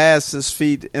 Fastest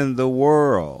feet in the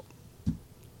world,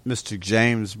 Mr.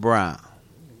 James Brown.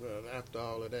 Well, after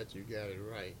all of that, you got it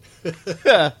right.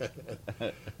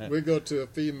 We go to a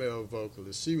female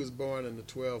vocalist. She was born in the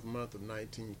 12th month of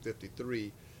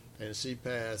 1953, and she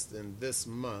passed in this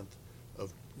month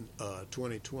of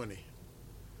 2020.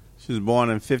 She was born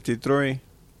in 53?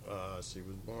 She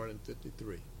was born in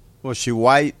 53. Was she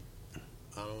white?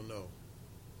 I don't know.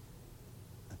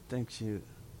 I think she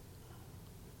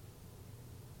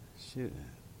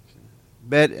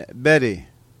Betty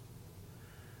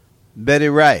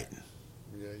Wright.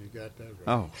 Yeah, you got that right.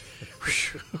 Oh.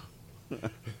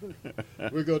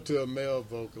 We go to a male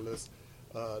vocalist.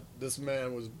 This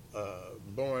man was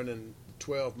born in the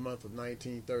 12th month of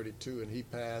 1932, and he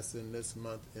passed in this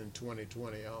month in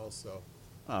 2020 also.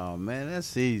 Oh, man,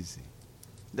 that's easy.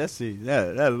 That's easy.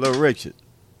 That's Little Richard.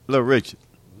 Little Richard.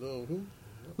 Little who?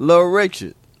 Little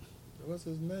Richard. What's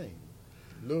his name?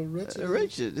 Little Richard?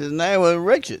 Richard. His name was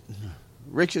Richard.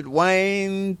 Richard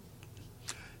Wayne.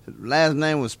 His last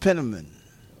name was Penniman.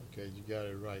 Okay, you got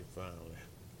it right finally.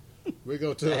 We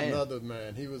go to another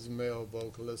man. He was a male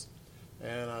vocalist,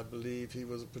 and I believe he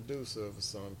was a producer of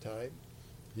some type.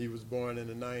 He was born in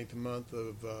the 9th month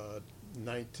of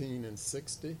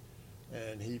 1960,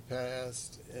 and he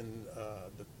passed in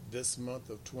this month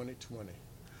of 2020.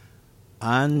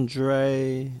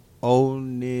 Andre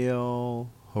O'Neill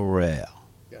Harrell.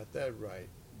 Got that right.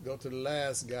 Go to the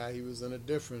last guy. He was in a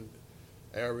different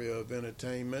area of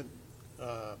entertainment.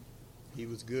 He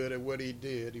was good at what he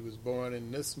did. He was born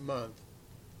in this month,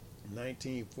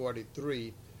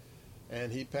 1943,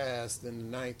 and he passed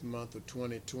in the 9th month of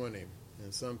 2020.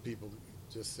 And some people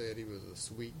just said he was a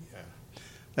sweet guy.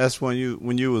 That's when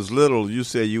you was little, you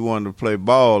said you wanted to play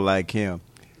ball like him.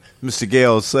 Mr.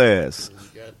 Gale says.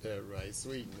 You got that right.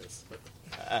 Sweetness.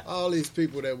 All these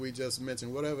people that we just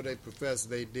mentioned, whatever they professed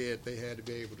they did, they had to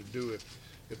be able to do it.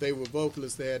 If they were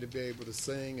vocalists, they had to be able to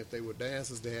sing. If they were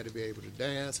dancers, they had to be able to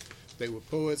dance. If they were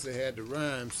poets, they had to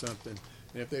rhyme something.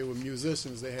 And if they were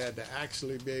musicians, they had to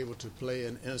actually be able to play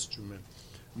an instrument.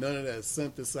 None of that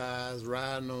synthesized,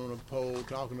 riding on a pole,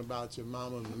 talking about your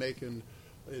mama, making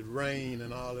it rain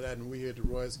and all of that. And we here at the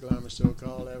Royce Glamour Show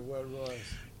call that what, Royce?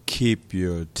 Keep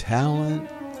your talent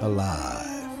alive.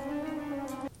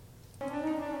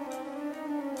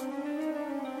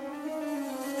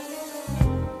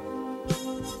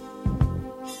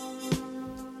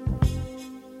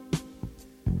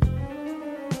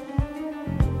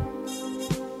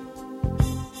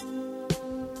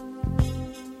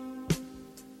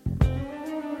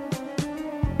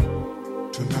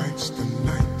 Tonight's the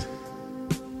night.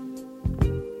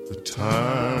 The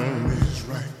time is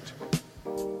right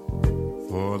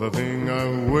for the thing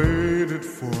I've waited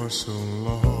for so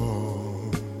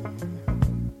long.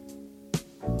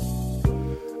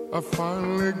 I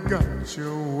finally got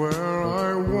you where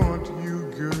I want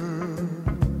you, girl.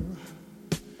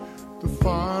 The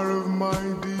fire of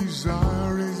my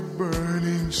desire is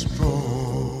burning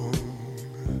strong.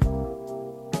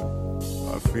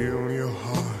 I feel your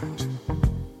heart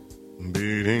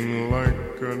beating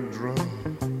like a drum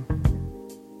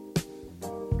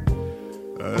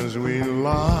as we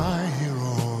lie here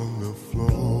on the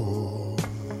floor.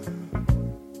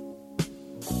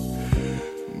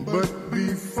 But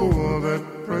before that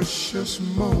precious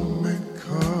moment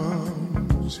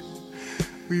comes,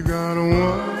 we've got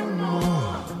one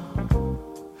more,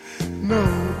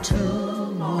 no,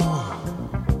 two more.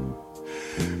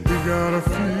 We got a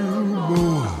few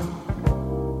more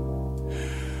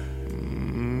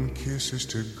kisses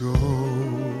to go.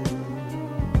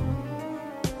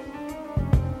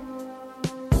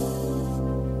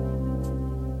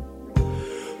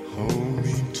 Hold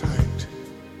me tight.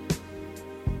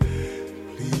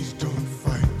 Please don't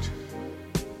fight.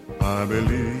 I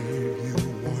believe you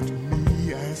want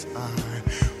me as I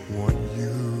want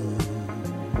you.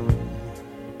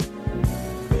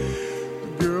 The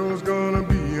girl's gonna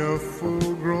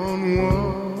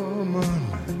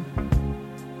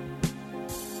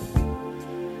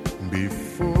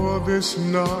this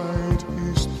night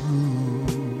is through.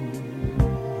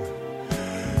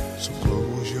 So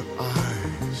close your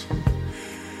eyes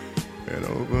and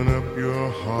open up your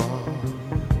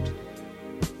heart.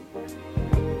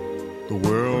 The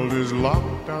world is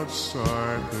locked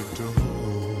outside the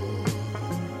door.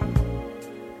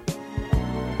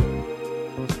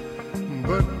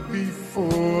 But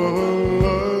before the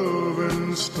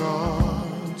loving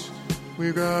starts,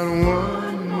 we got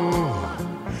one more,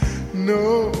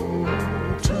 no,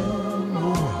 two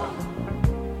more.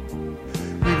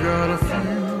 We got a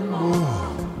few more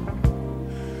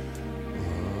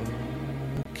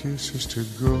kisses to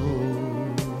go.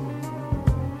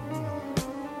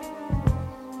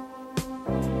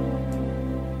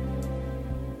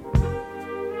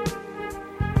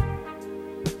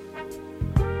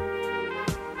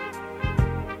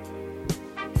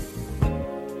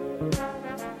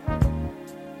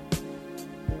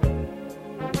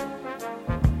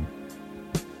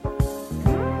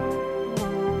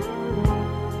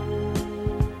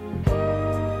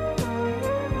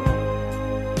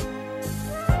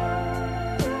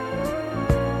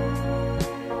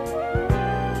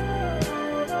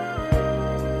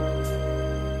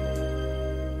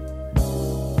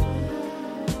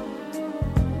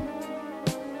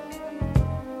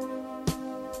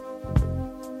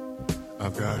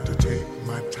 I've got to take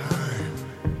my time,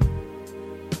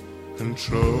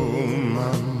 control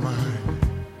my mind,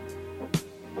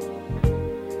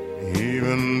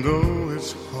 even though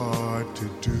it's hard to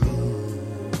do.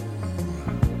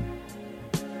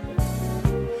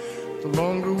 The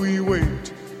longer we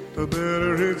wait, the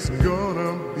better it's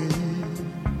gonna be.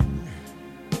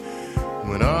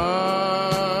 When I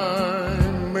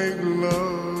make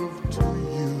love to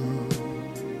you,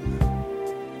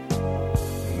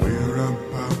 we're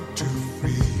about to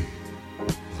free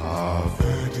our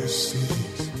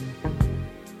fantasies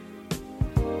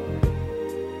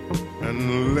and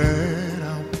let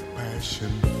our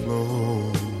passion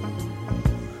flow.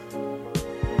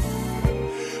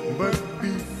 But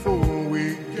before we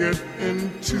get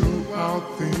into our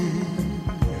thing,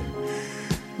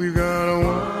 we got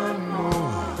one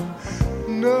more,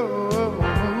 no,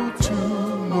 two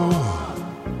more.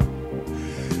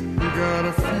 We got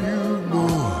a few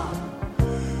more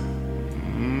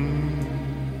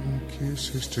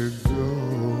kisses to go.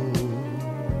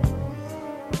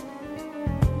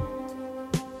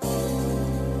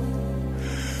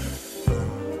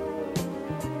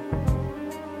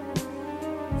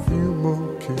 Few more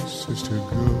kisses to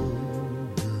go.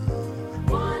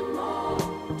 One more,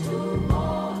 two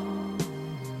more,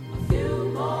 a few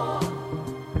more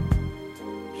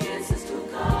kisses to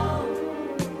go.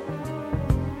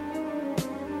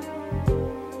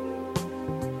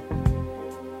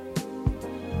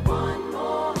 One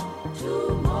more, two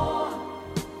more,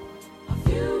 a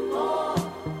few more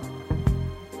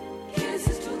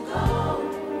kisses to go.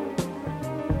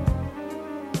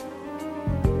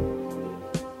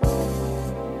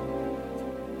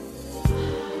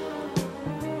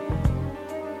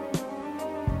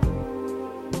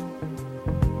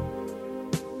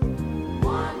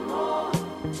 One more,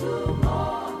 two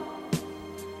more,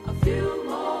 a few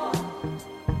more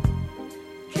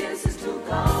kisses to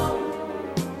go.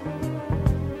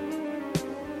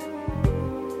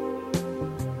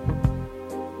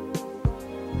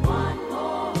 One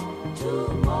more, two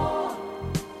more,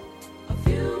 a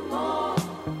few more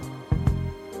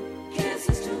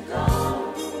kisses to go.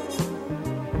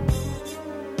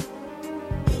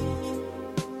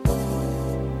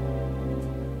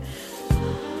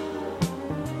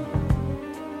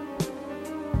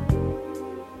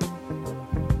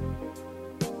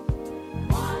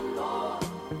 One more,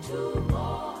 two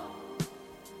more,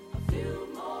 a few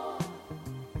more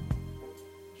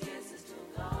kisses to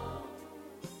go.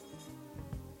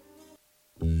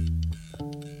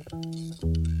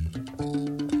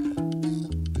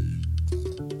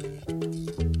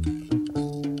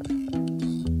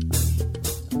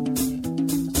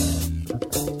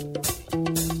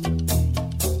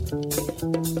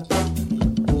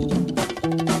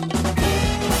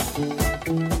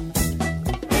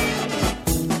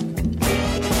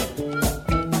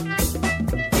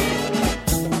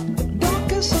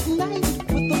 Darkest of night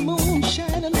with the moon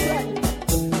shining bright.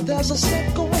 There's a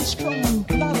set going strong,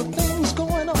 a lot of things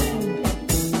going on.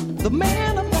 The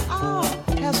man of the hour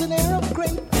has an air of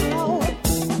great power.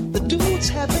 The dudes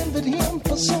have envied him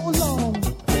for so long.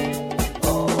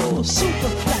 Oh,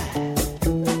 Superfly,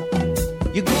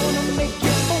 you're gonna make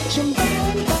your fortune by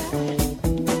and by.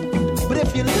 But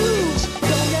if you lose,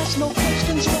 don't ask no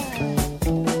questions why.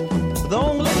 The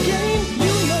only game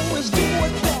you know is do or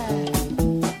die.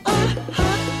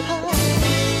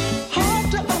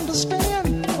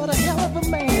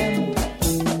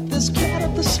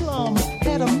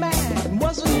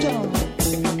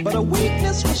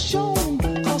 greatness was shown,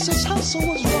 cause his hustle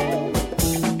was wrong.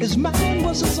 His mind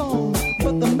was his own,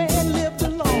 but the man lived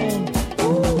alone.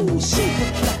 Ooh,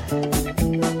 Superfly.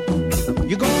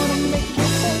 You're gonna make your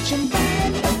fortune by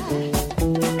and by.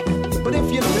 But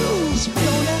if you lose,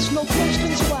 don't ask no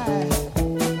questions why.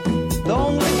 The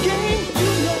only game you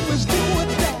know is do or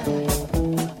die.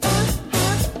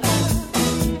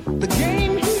 The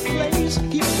game he plays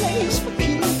for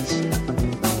keys.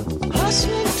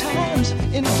 Hustling times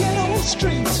in ghetto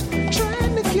streets,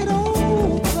 trying to get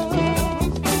over.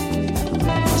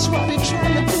 That's what they're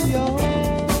trying to do, y'all.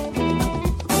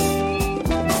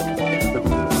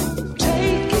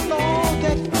 Taking all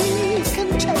that he can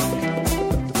take,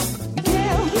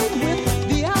 gambling with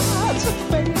the odds of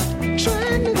fate,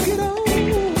 trying to get over,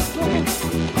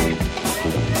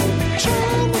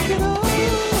 trying to get over,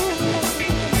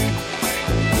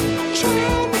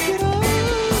 trying to get over,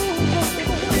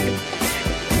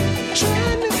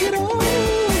 trying to get over.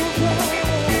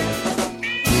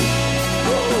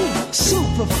 Ooh,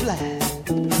 Superfly.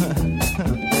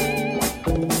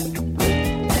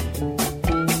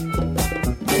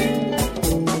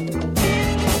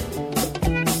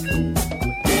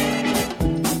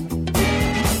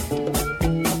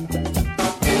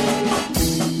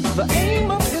 The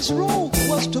aim of his role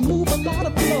was to move a lot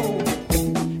of blow.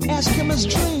 Ask him his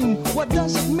dream, what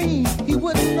does it mean? He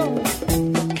wouldn't know.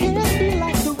 Can't be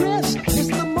like the rest, it's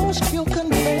the most he'll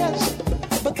confess.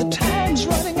 But the time's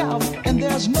running out and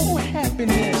there's no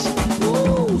happiness.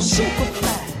 Ooh,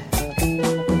 Superfly.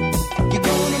 You're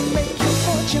gonna make your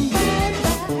fortune by and by.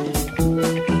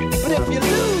 But if you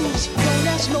lose, don't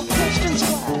ask no questions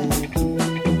why.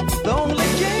 The only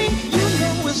game you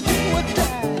know is do or die.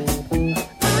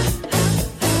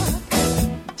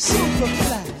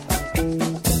 Superfly.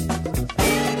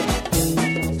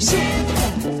 Superfly.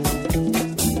 Superfly.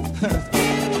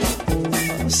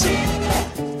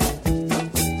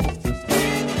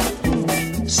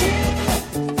 Superfly.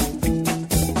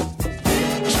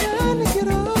 Trying to get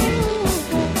over.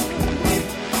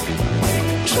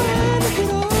 Trying to get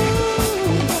over.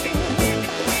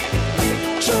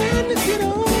 Trying to get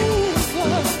over.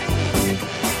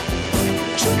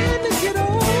 Trying to get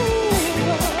over.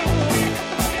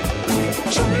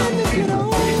 Trying to get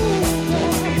over.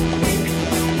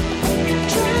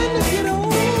 Trying to get over.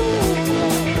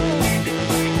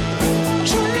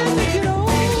 Trying to get over.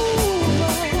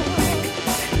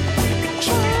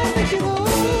 Trying to get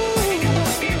over.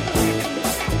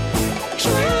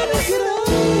 Trying to get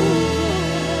over.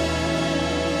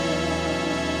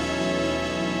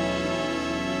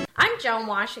 I'm Joan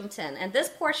Washington, and this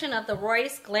portion of the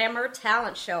Royce Glamour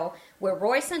Talent Show with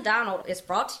Royce and Donald is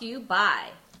brought to you by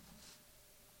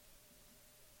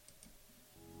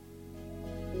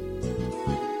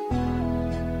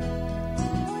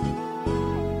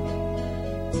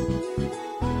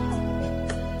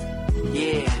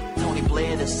Yeah, Tony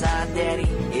Blair, the sign daddy,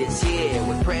 is here.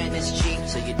 With print is cheap,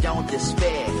 so you don't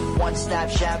despair. One-stop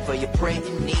shop for your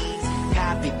printing needs.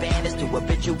 Copy banners to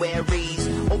obituaries.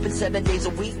 Open 7 days a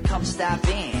week, come stop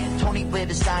in. Tony Blair,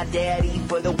 the sign daddy,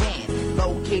 for the win.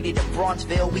 Located in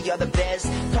Bronxville, we are the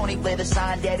best. Tony Blair, the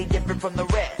sign daddy, different from the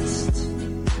rest.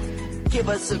 Give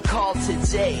us a call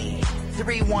today.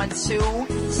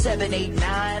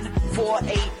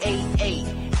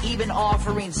 312-789-4888. Even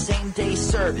offering same-day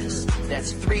service.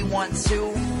 That's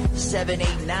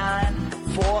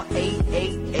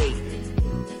 312-789-4888.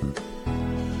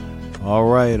 All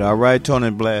right, Tony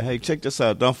Blair. Hey, check this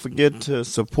out. Don't forget to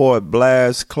support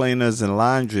Blair's Cleaners and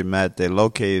Laundromat. They're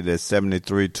located at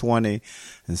 7320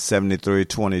 and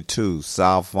 7322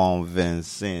 South on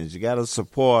Vincennes. You got to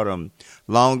support them.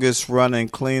 Longest running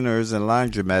cleaners and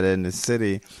laundromat in the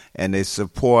city, and they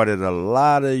supported a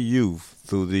lot of youth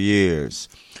through the years.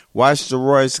 Watch the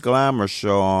Royce Glamour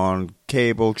Show on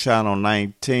cable channel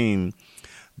 19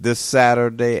 this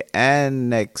Saturday and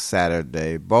next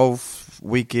Saturday. Both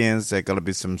weekends, there are going to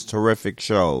be some terrific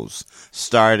shows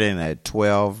starting at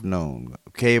 12 noon.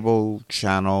 Cable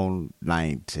channel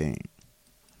 19.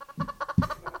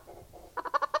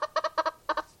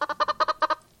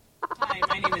 Hi,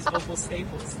 my name is Opal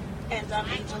Staples, and I'm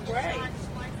Angel Gray.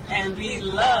 And we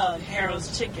love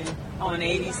Harold's Chicken on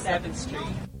 87th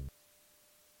Street.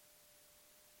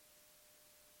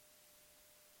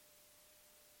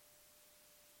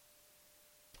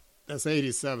 That's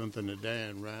 87th and the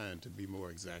Dan Ryan, to be more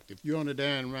exact. If you're on the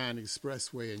Dan Ryan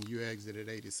Expressway and you exit at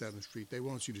 87th Street, they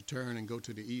want you to turn and go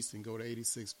to the east and go to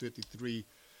 8653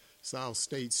 South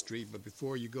State Street. But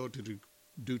before you go to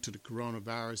due to the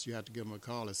coronavirus, you have to give them a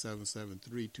call at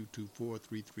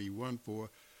 773-224-3314,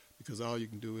 because all you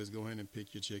can do is go in and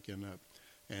pick your chicken up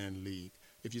and leave.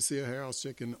 If you see a Harold's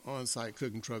Chicken on-site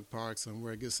cooking truck parked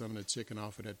somewhere, get some of the chicken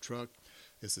off of that truck.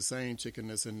 It's the same chicken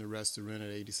that's in the restaurant at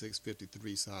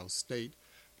 8653 South State.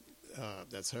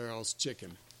 That's Harold's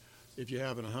Chicken. If you're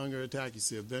having a hunger attack, you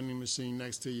see a vending machine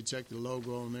next to you, check the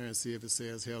logo on there and see if it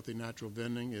says Healthy Natural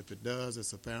Vending. If it does,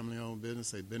 it's a family-owned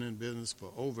business. They've been in business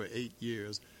for over 8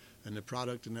 years, and the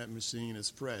product in that machine is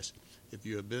fresh. If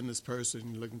you're a business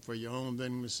person looking for your own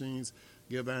vending machines,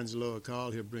 give Angelo a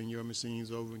call. He'll bring your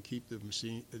machines over and keep the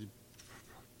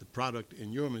product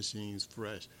in your machines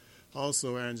fresh.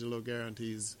 Also, Angelo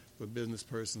guarantees for business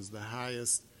persons the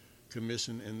highest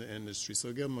commission in the industry.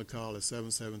 So give him a call at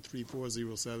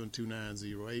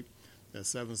 773-407-2908.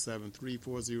 That's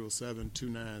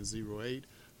 773-407-2908.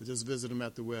 Or just visit him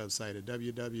at the website at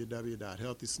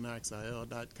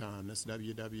www.healthysnacksil.com. That's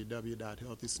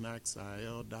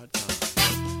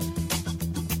www.healthysnacksil.com.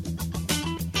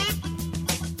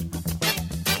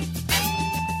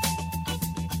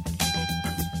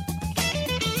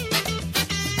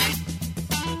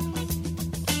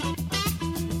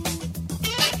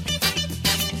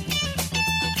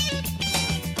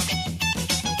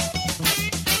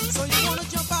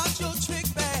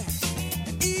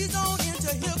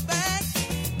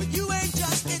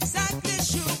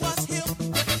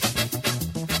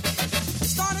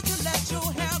 Started to let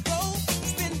your hair go,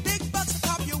 spend big bucks to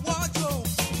top your wardrobe.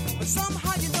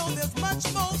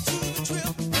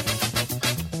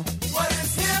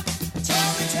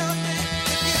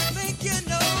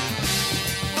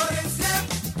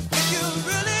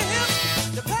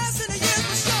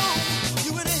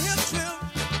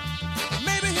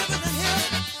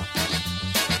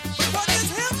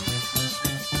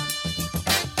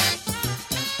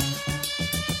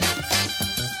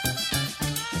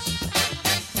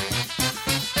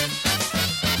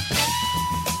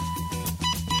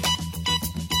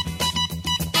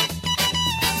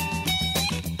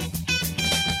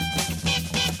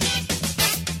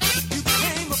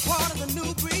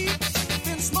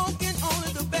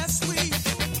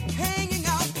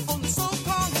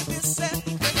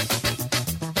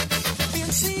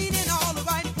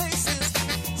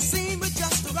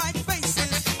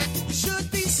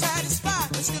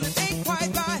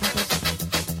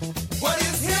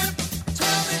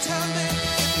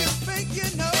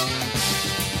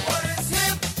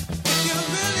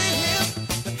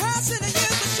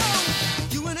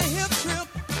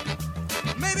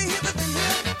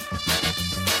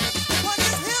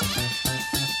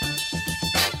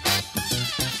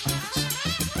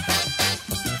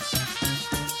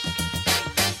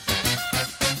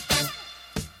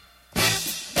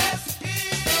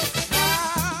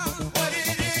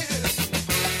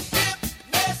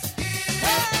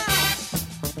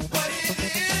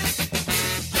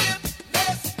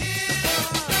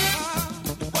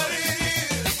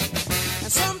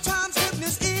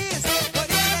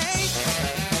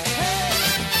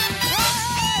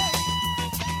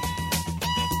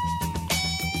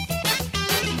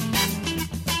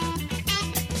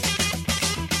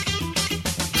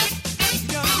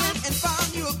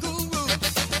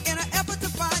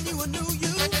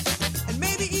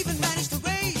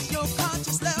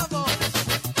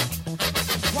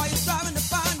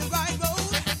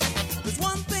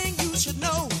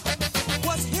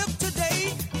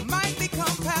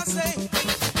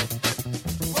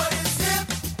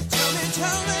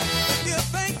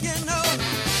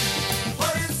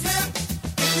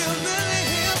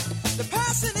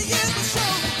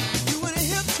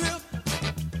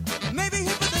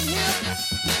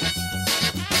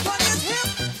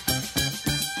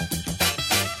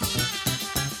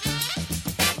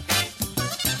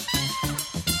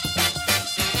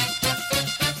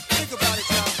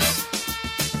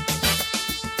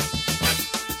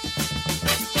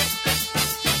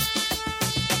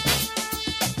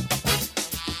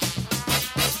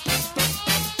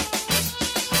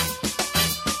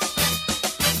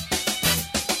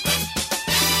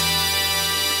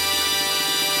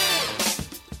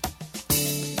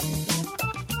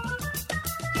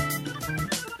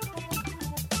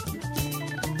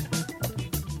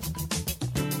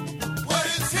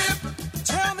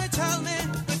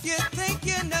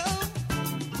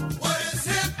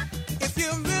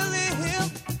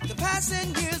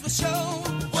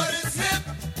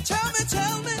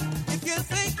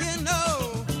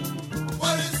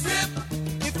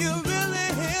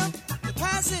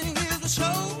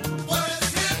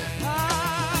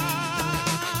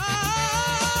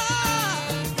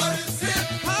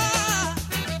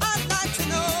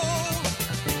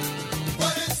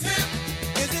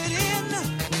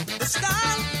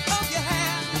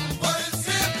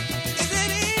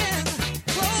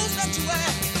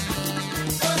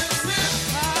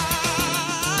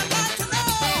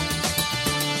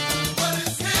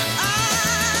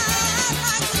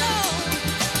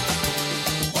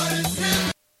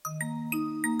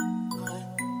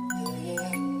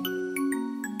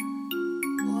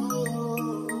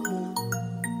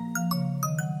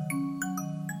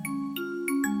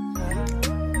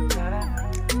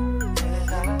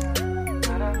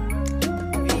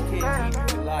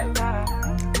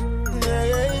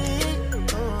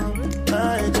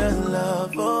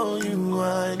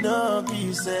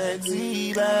 your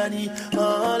sexy body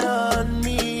all on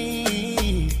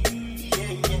me.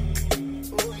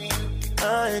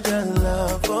 I got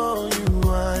love for you.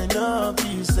 Wind up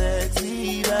your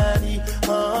sexy body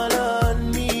all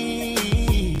on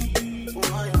me.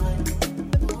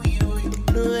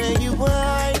 The way you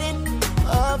wind it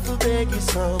off a beg you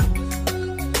some.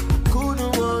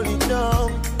 Couldn't hold it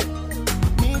down.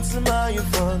 Need some of your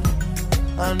fun.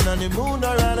 And on the moon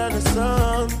or under the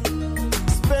sun.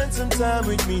 Spend some time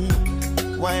with me.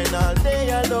 Wine all day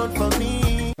alone for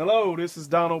me. Hello, this is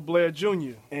Donald Blair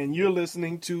Jr., and you're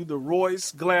listening to the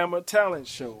Royce Glamour Talent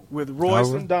Show with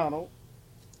Royce and Donald.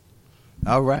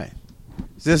 All right.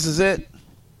 This is it.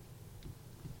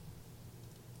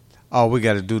 Oh, we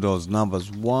got to do those numbers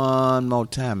one more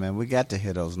time, man. We got to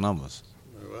hear those numbers.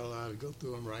 Well, I'll go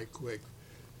through them right quick.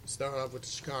 Start off with the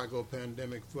Chicago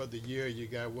pandemic. For the year, you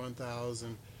got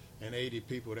 1,080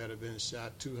 people that have been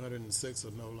shot. 206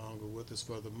 are no longer with us.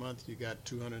 For the month, you got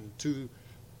 202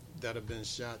 that have been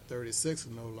shot. 36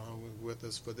 are no longer with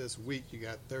us. For this week, you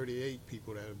got 38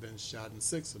 people that have been shot, and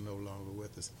 6 are no longer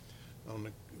with us. On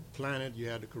the planet, you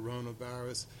had the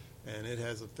coronavirus, and it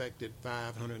has affected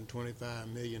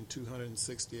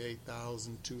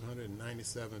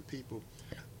 525,268,297 people.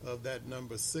 Of that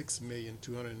number,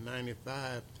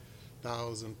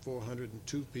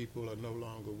 6,295,402 people are no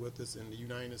longer with us. In the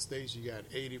United States, you got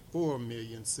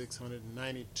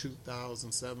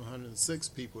 84,692,706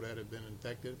 people that have been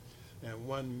infected, and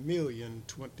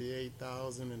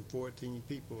 1,028,014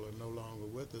 people are no longer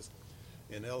with us.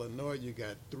 In Illinois, you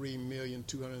got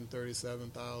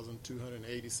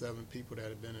 3,237,287 people that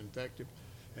have been infected,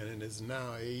 and it is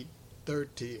now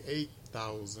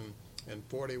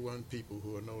 38,041 people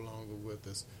who are no longer with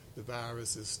us. The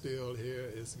virus is still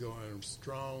here. It's going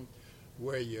strong.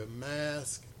 Wear your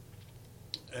mask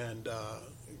and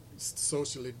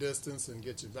socially distance and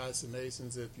get your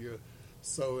vaccinations if you're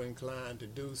so inclined to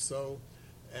do so.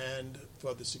 And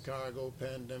for the Chicago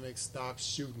pandemic, stop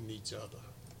shooting each other.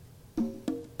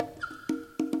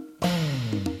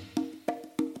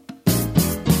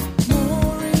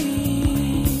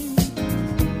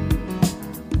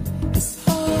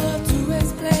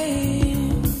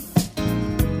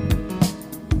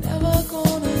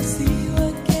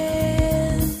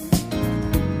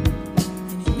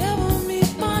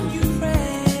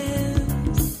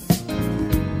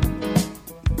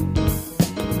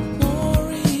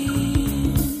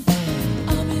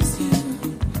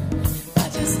 I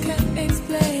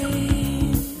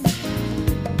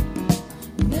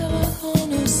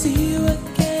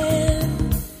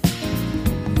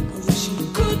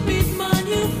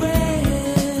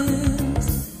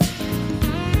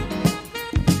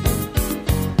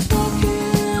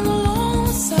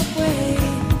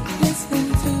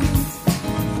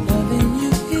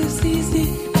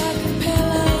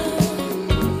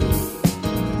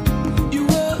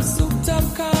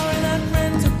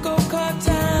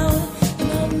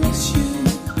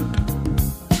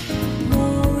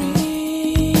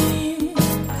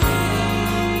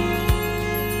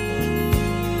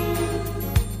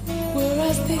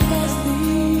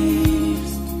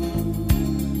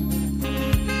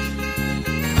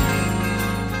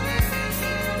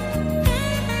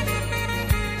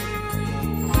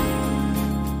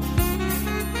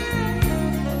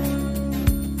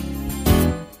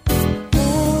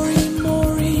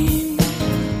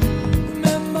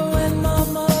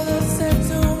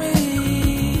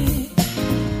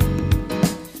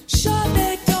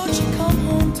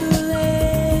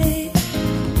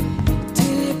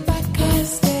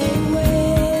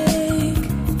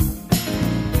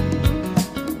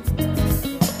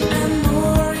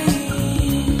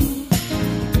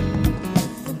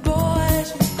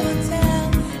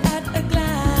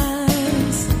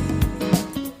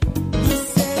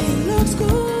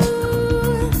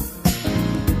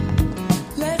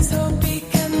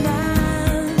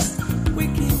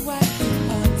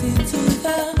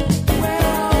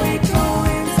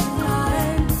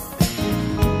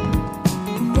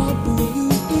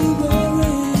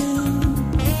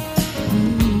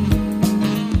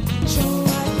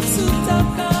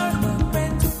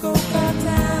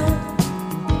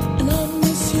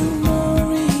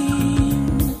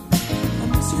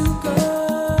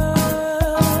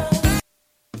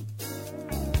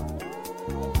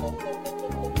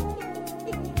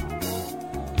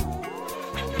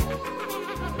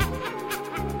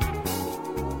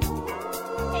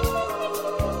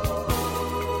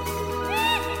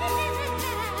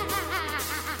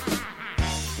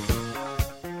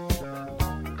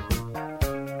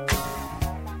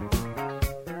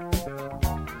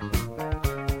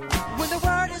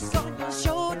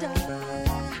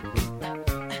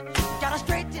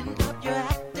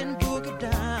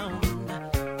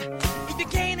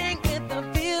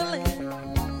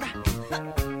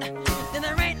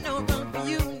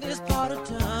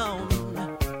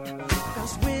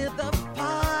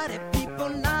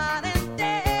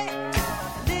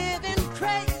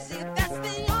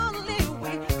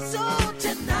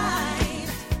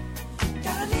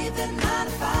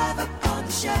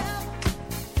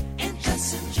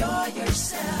just enjoy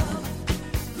yourself.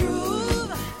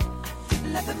 Groove,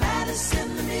 let the madness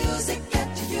in the music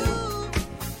get to you.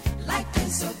 Life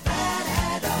ain't so bad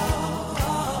at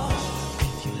all.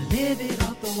 If you live it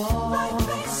off the wall. Life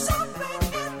ain't so bad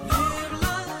at all. Live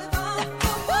life off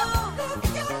the wall. Live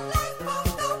your life off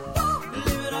the wall.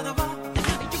 Live it off the wall.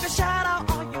 You can shout out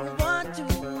all you want to.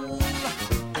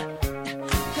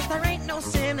 'Cause there ain't no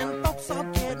sin and folks are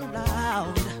getting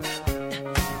loud.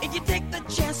 If you take the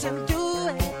chance and do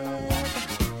it,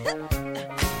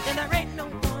 then there ain't no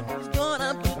one who's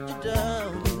gonna put you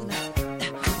down.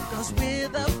 'Cause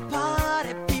with a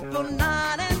party, people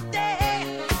night and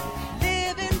day,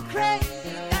 living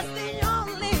crazy, that's the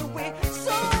only way.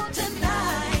 So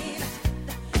tonight,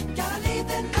 gotta leave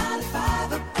that 9 to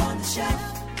 5 up on the shelf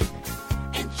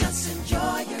and just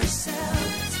enjoy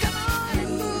yourself. Come on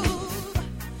and move,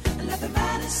 and let the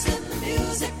madness in the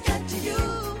music get to you.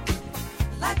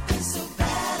 Life ain't so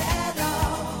bad at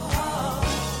all.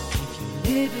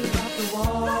 Live it off the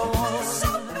wall. Life ain't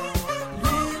so bad at all.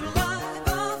 Live life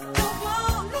off the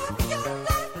wall. Live your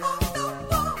life off the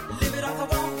wall. Live it off the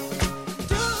wall.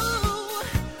 Do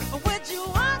what you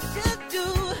want to do.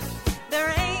 There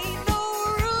ain't no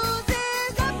rules.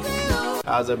 It's up to you.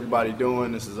 How's everybody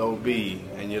doing? This is OB,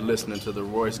 and you're listening to the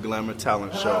Royce Glamour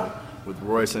Talent Show with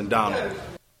Royce and Donald.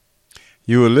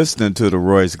 You were listening to the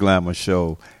Royce Glamour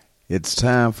Show. It's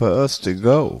time for us to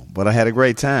go. But I had a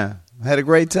great time.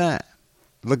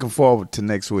 Looking forward to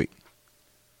next week.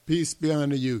 Peace be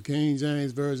unto you. King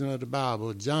James Version of the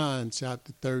Bible, John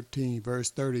chapter 13, verse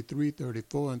 33,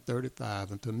 34, and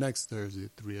 35. Until next Thursday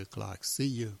at 3 o'clock. See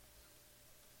you.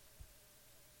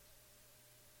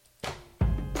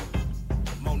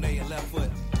 Monet and left foot.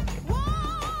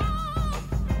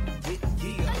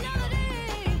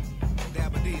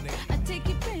 I take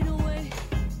your pain away.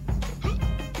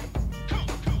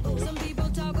 Some people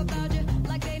talk about you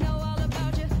like they know all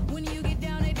about you. When you get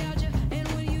down, they doubt you. And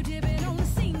when you tip it on the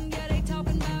scene, yeah, they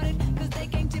talking about it. 'Cause they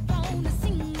can't tip on the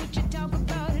scene what you talk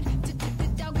about it.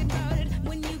 Talking about it.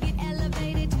 When you get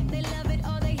elevated, they love it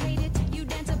or they hate it. You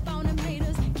dance up on them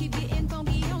haters. Keep getting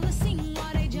funky on the scene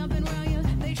while they jumping around you.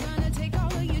 They trying to take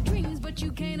all of your dreams, but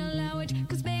you can't allow it.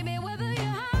 'Cause baby, whether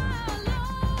you're high or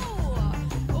low,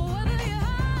 or whether you're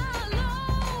high or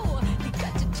low, you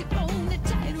got to tip on the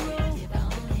tightrope.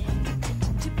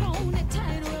 Tip on the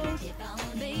tightrope.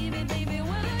 Baby, baby,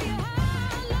 whether you're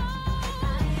high or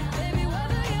low, baby,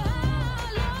 whether you're high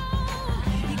or low,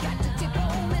 you got to tip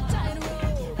on the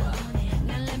tightrope.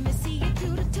 Now let me see you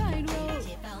through the tightrope.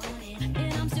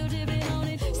 And I'm still tipping on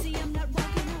it. See, I'm not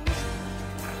rocking on it.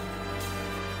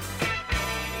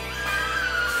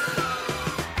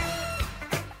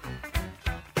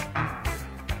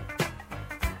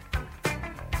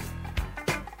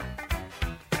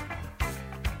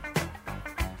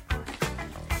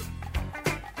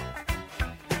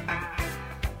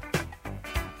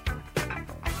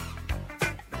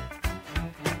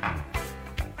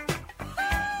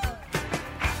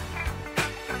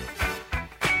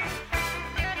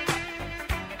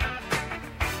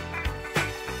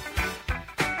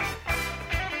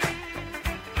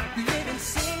 Living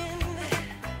sin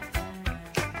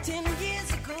 10 years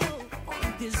ago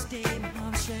on this day,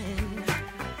 Martian.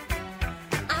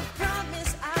 I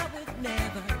promised I would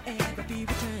never ever be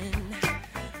returned.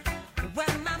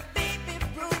 When my baby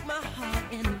broke my heart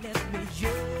and left me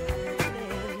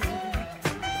yearning.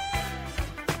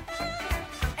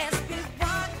 As we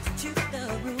walked to the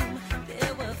room,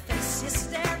 there were faces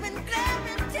staring,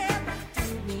 glaring, terror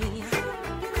through me.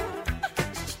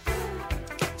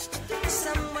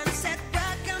 Someone said,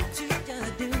 welcome to your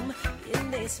doom.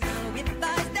 And they smile with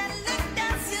eyes that looked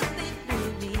as if they knew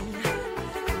me.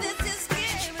 This is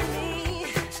scaring me.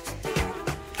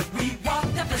 We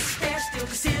walked up the stairs to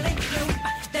the ceiling gloom.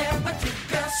 There were 2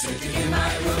 girls sitting in my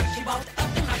room. She walked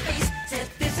up in my face, said,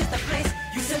 this is the place.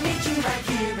 Used to meet you right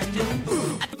here in Doom.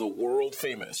 The world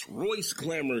famous Royce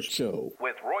Glamour Show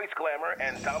with Royce Glamour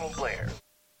and Donald Blair.